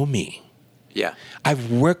people know me. Yeah.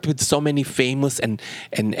 I've worked with so many famous and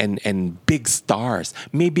big stars.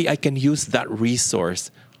 Maybe I can use that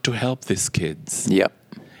resource to help these kids. Yep.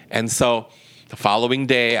 And so the following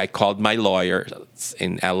day, I called my lawyer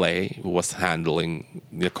in LA who was handling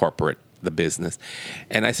the business.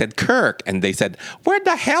 And I said, Kirk. And they said, where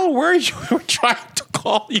the hell were you? We were trying to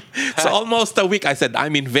call you. It's almost a week. I said,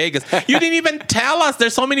 I'm in Vegas. You didn't even tell us.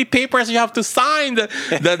 There's so many papers you have to sign.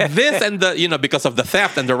 This and the, because of the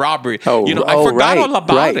theft and the robbery. I forgot all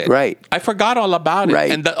about it. Right. I forgot all about it.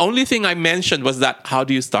 Right. And the only thing I mentioned was that, how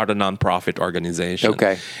do you start a nonprofit organization?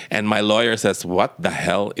 Okay. And my lawyer says, what the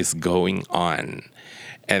hell is going on?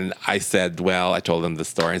 And I said, I told him the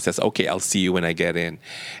story and says, okay, I'll see you when I get in.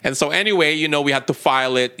 And so anyway, we had to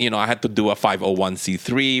file it. I had to do a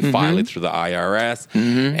 501c3, file it through the IRS.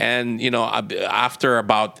 And, after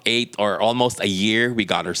about 8 or almost a year, we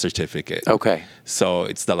got our certificate. Okay. So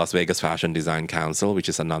it's the Las Vegas Fashion Design Council, which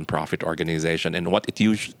is a nonprofit organization. And what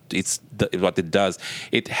it does,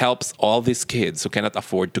 it helps all these kids who cannot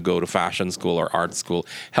afford to go to fashion school or art school,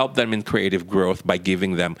 help them in creative growth by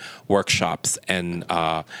giving them workshops and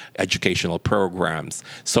educational programs,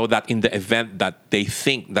 so that in the event that they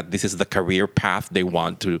think that this is the career path they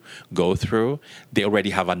want to go through, they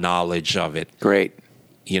already have a knowledge of it. Great.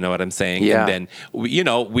 You know what I'm saying? Yeah. And then,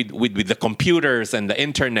 with the computers and the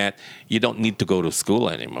internet, you don't need to go to school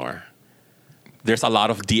anymore. There's a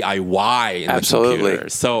lot of DIY in Absolutely. the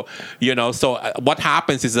computers. So, what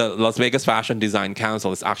happens is the Las Vegas Fashion Design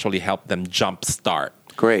Council has actually helped them jumpstart.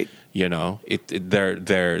 Great. Their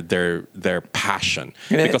passion.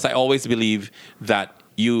 Because I always believe that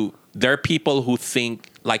there are people who think,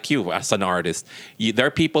 like you as an artist, there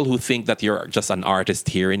are people who think that you're just an artist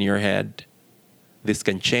here in your head. This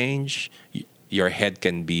can change. Your head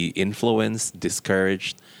can be influenced,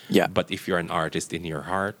 discouraged. Yeah. But if you're an artist in your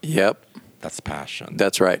heart, yep, that's passion.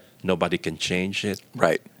 That's right. Nobody can change it.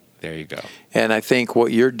 Right. There you go. And I think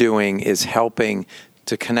what you're doing is helping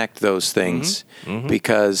to connect those things,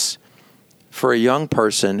 because for a young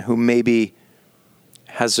person who maybe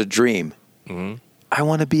has a dream, I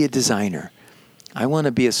want to be a designer. I want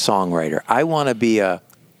to be a songwriter. I want to be a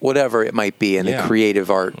whatever it might be in the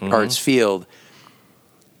creative arts field.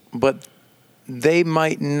 But they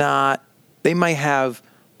might not, they might have,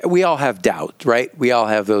 we all have doubt, right? We all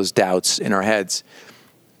have those doubts in our heads.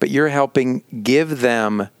 But you're helping give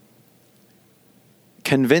them,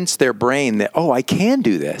 convince their brain that, I can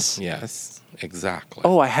do this. Yes, exactly.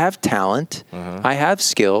 I have talent. I have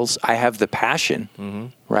skills. I have the passion,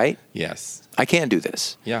 right? Yes. I can do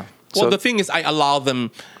this. Yeah. Well, the thing is, I allow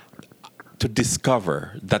them to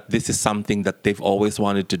discover that this is something that they've always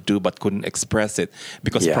wanted to do but couldn't express it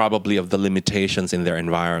because probably of the limitations in their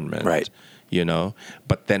environment. Right.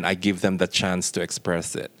 but then I give them the chance to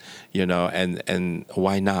express it, and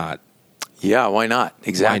why not? Yeah, why not?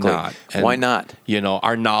 Exactly. Why not? And, why not?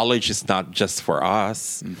 Our knowledge is not just for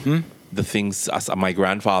us. Mm-hmm. The things, as my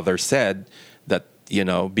grandfather said, that,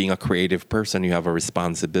 being a creative person, you have a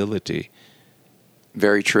responsibility.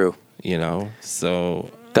 Very true. So...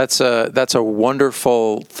 That's a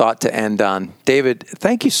wonderful thought to end on. David,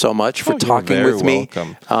 thank you so much for talking with me.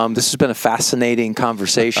 Welcome. This has been a fascinating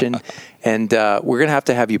conversation, and we're going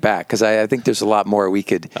to have you back because I think there's a lot more we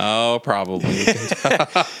could. Oh, probably.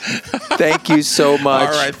 Thank you so much.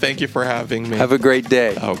 All right. Thank you for having me. Have a great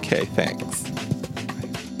day. Okay. Thanks.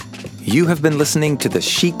 You have been listening to the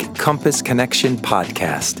Chic Compass Connection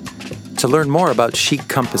podcast. To learn more about Chic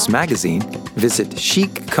Compass magazine, visit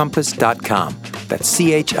chiccompass.com. That's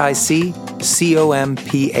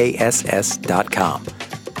ChicCompass.com.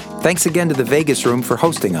 Thanks again to the Vegas Room for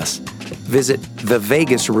hosting us. Visit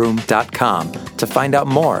thevegasroom.com to find out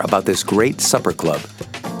more about this great supper club.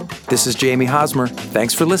 This is Jamie Hosmer.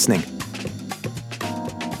 Thanks for listening.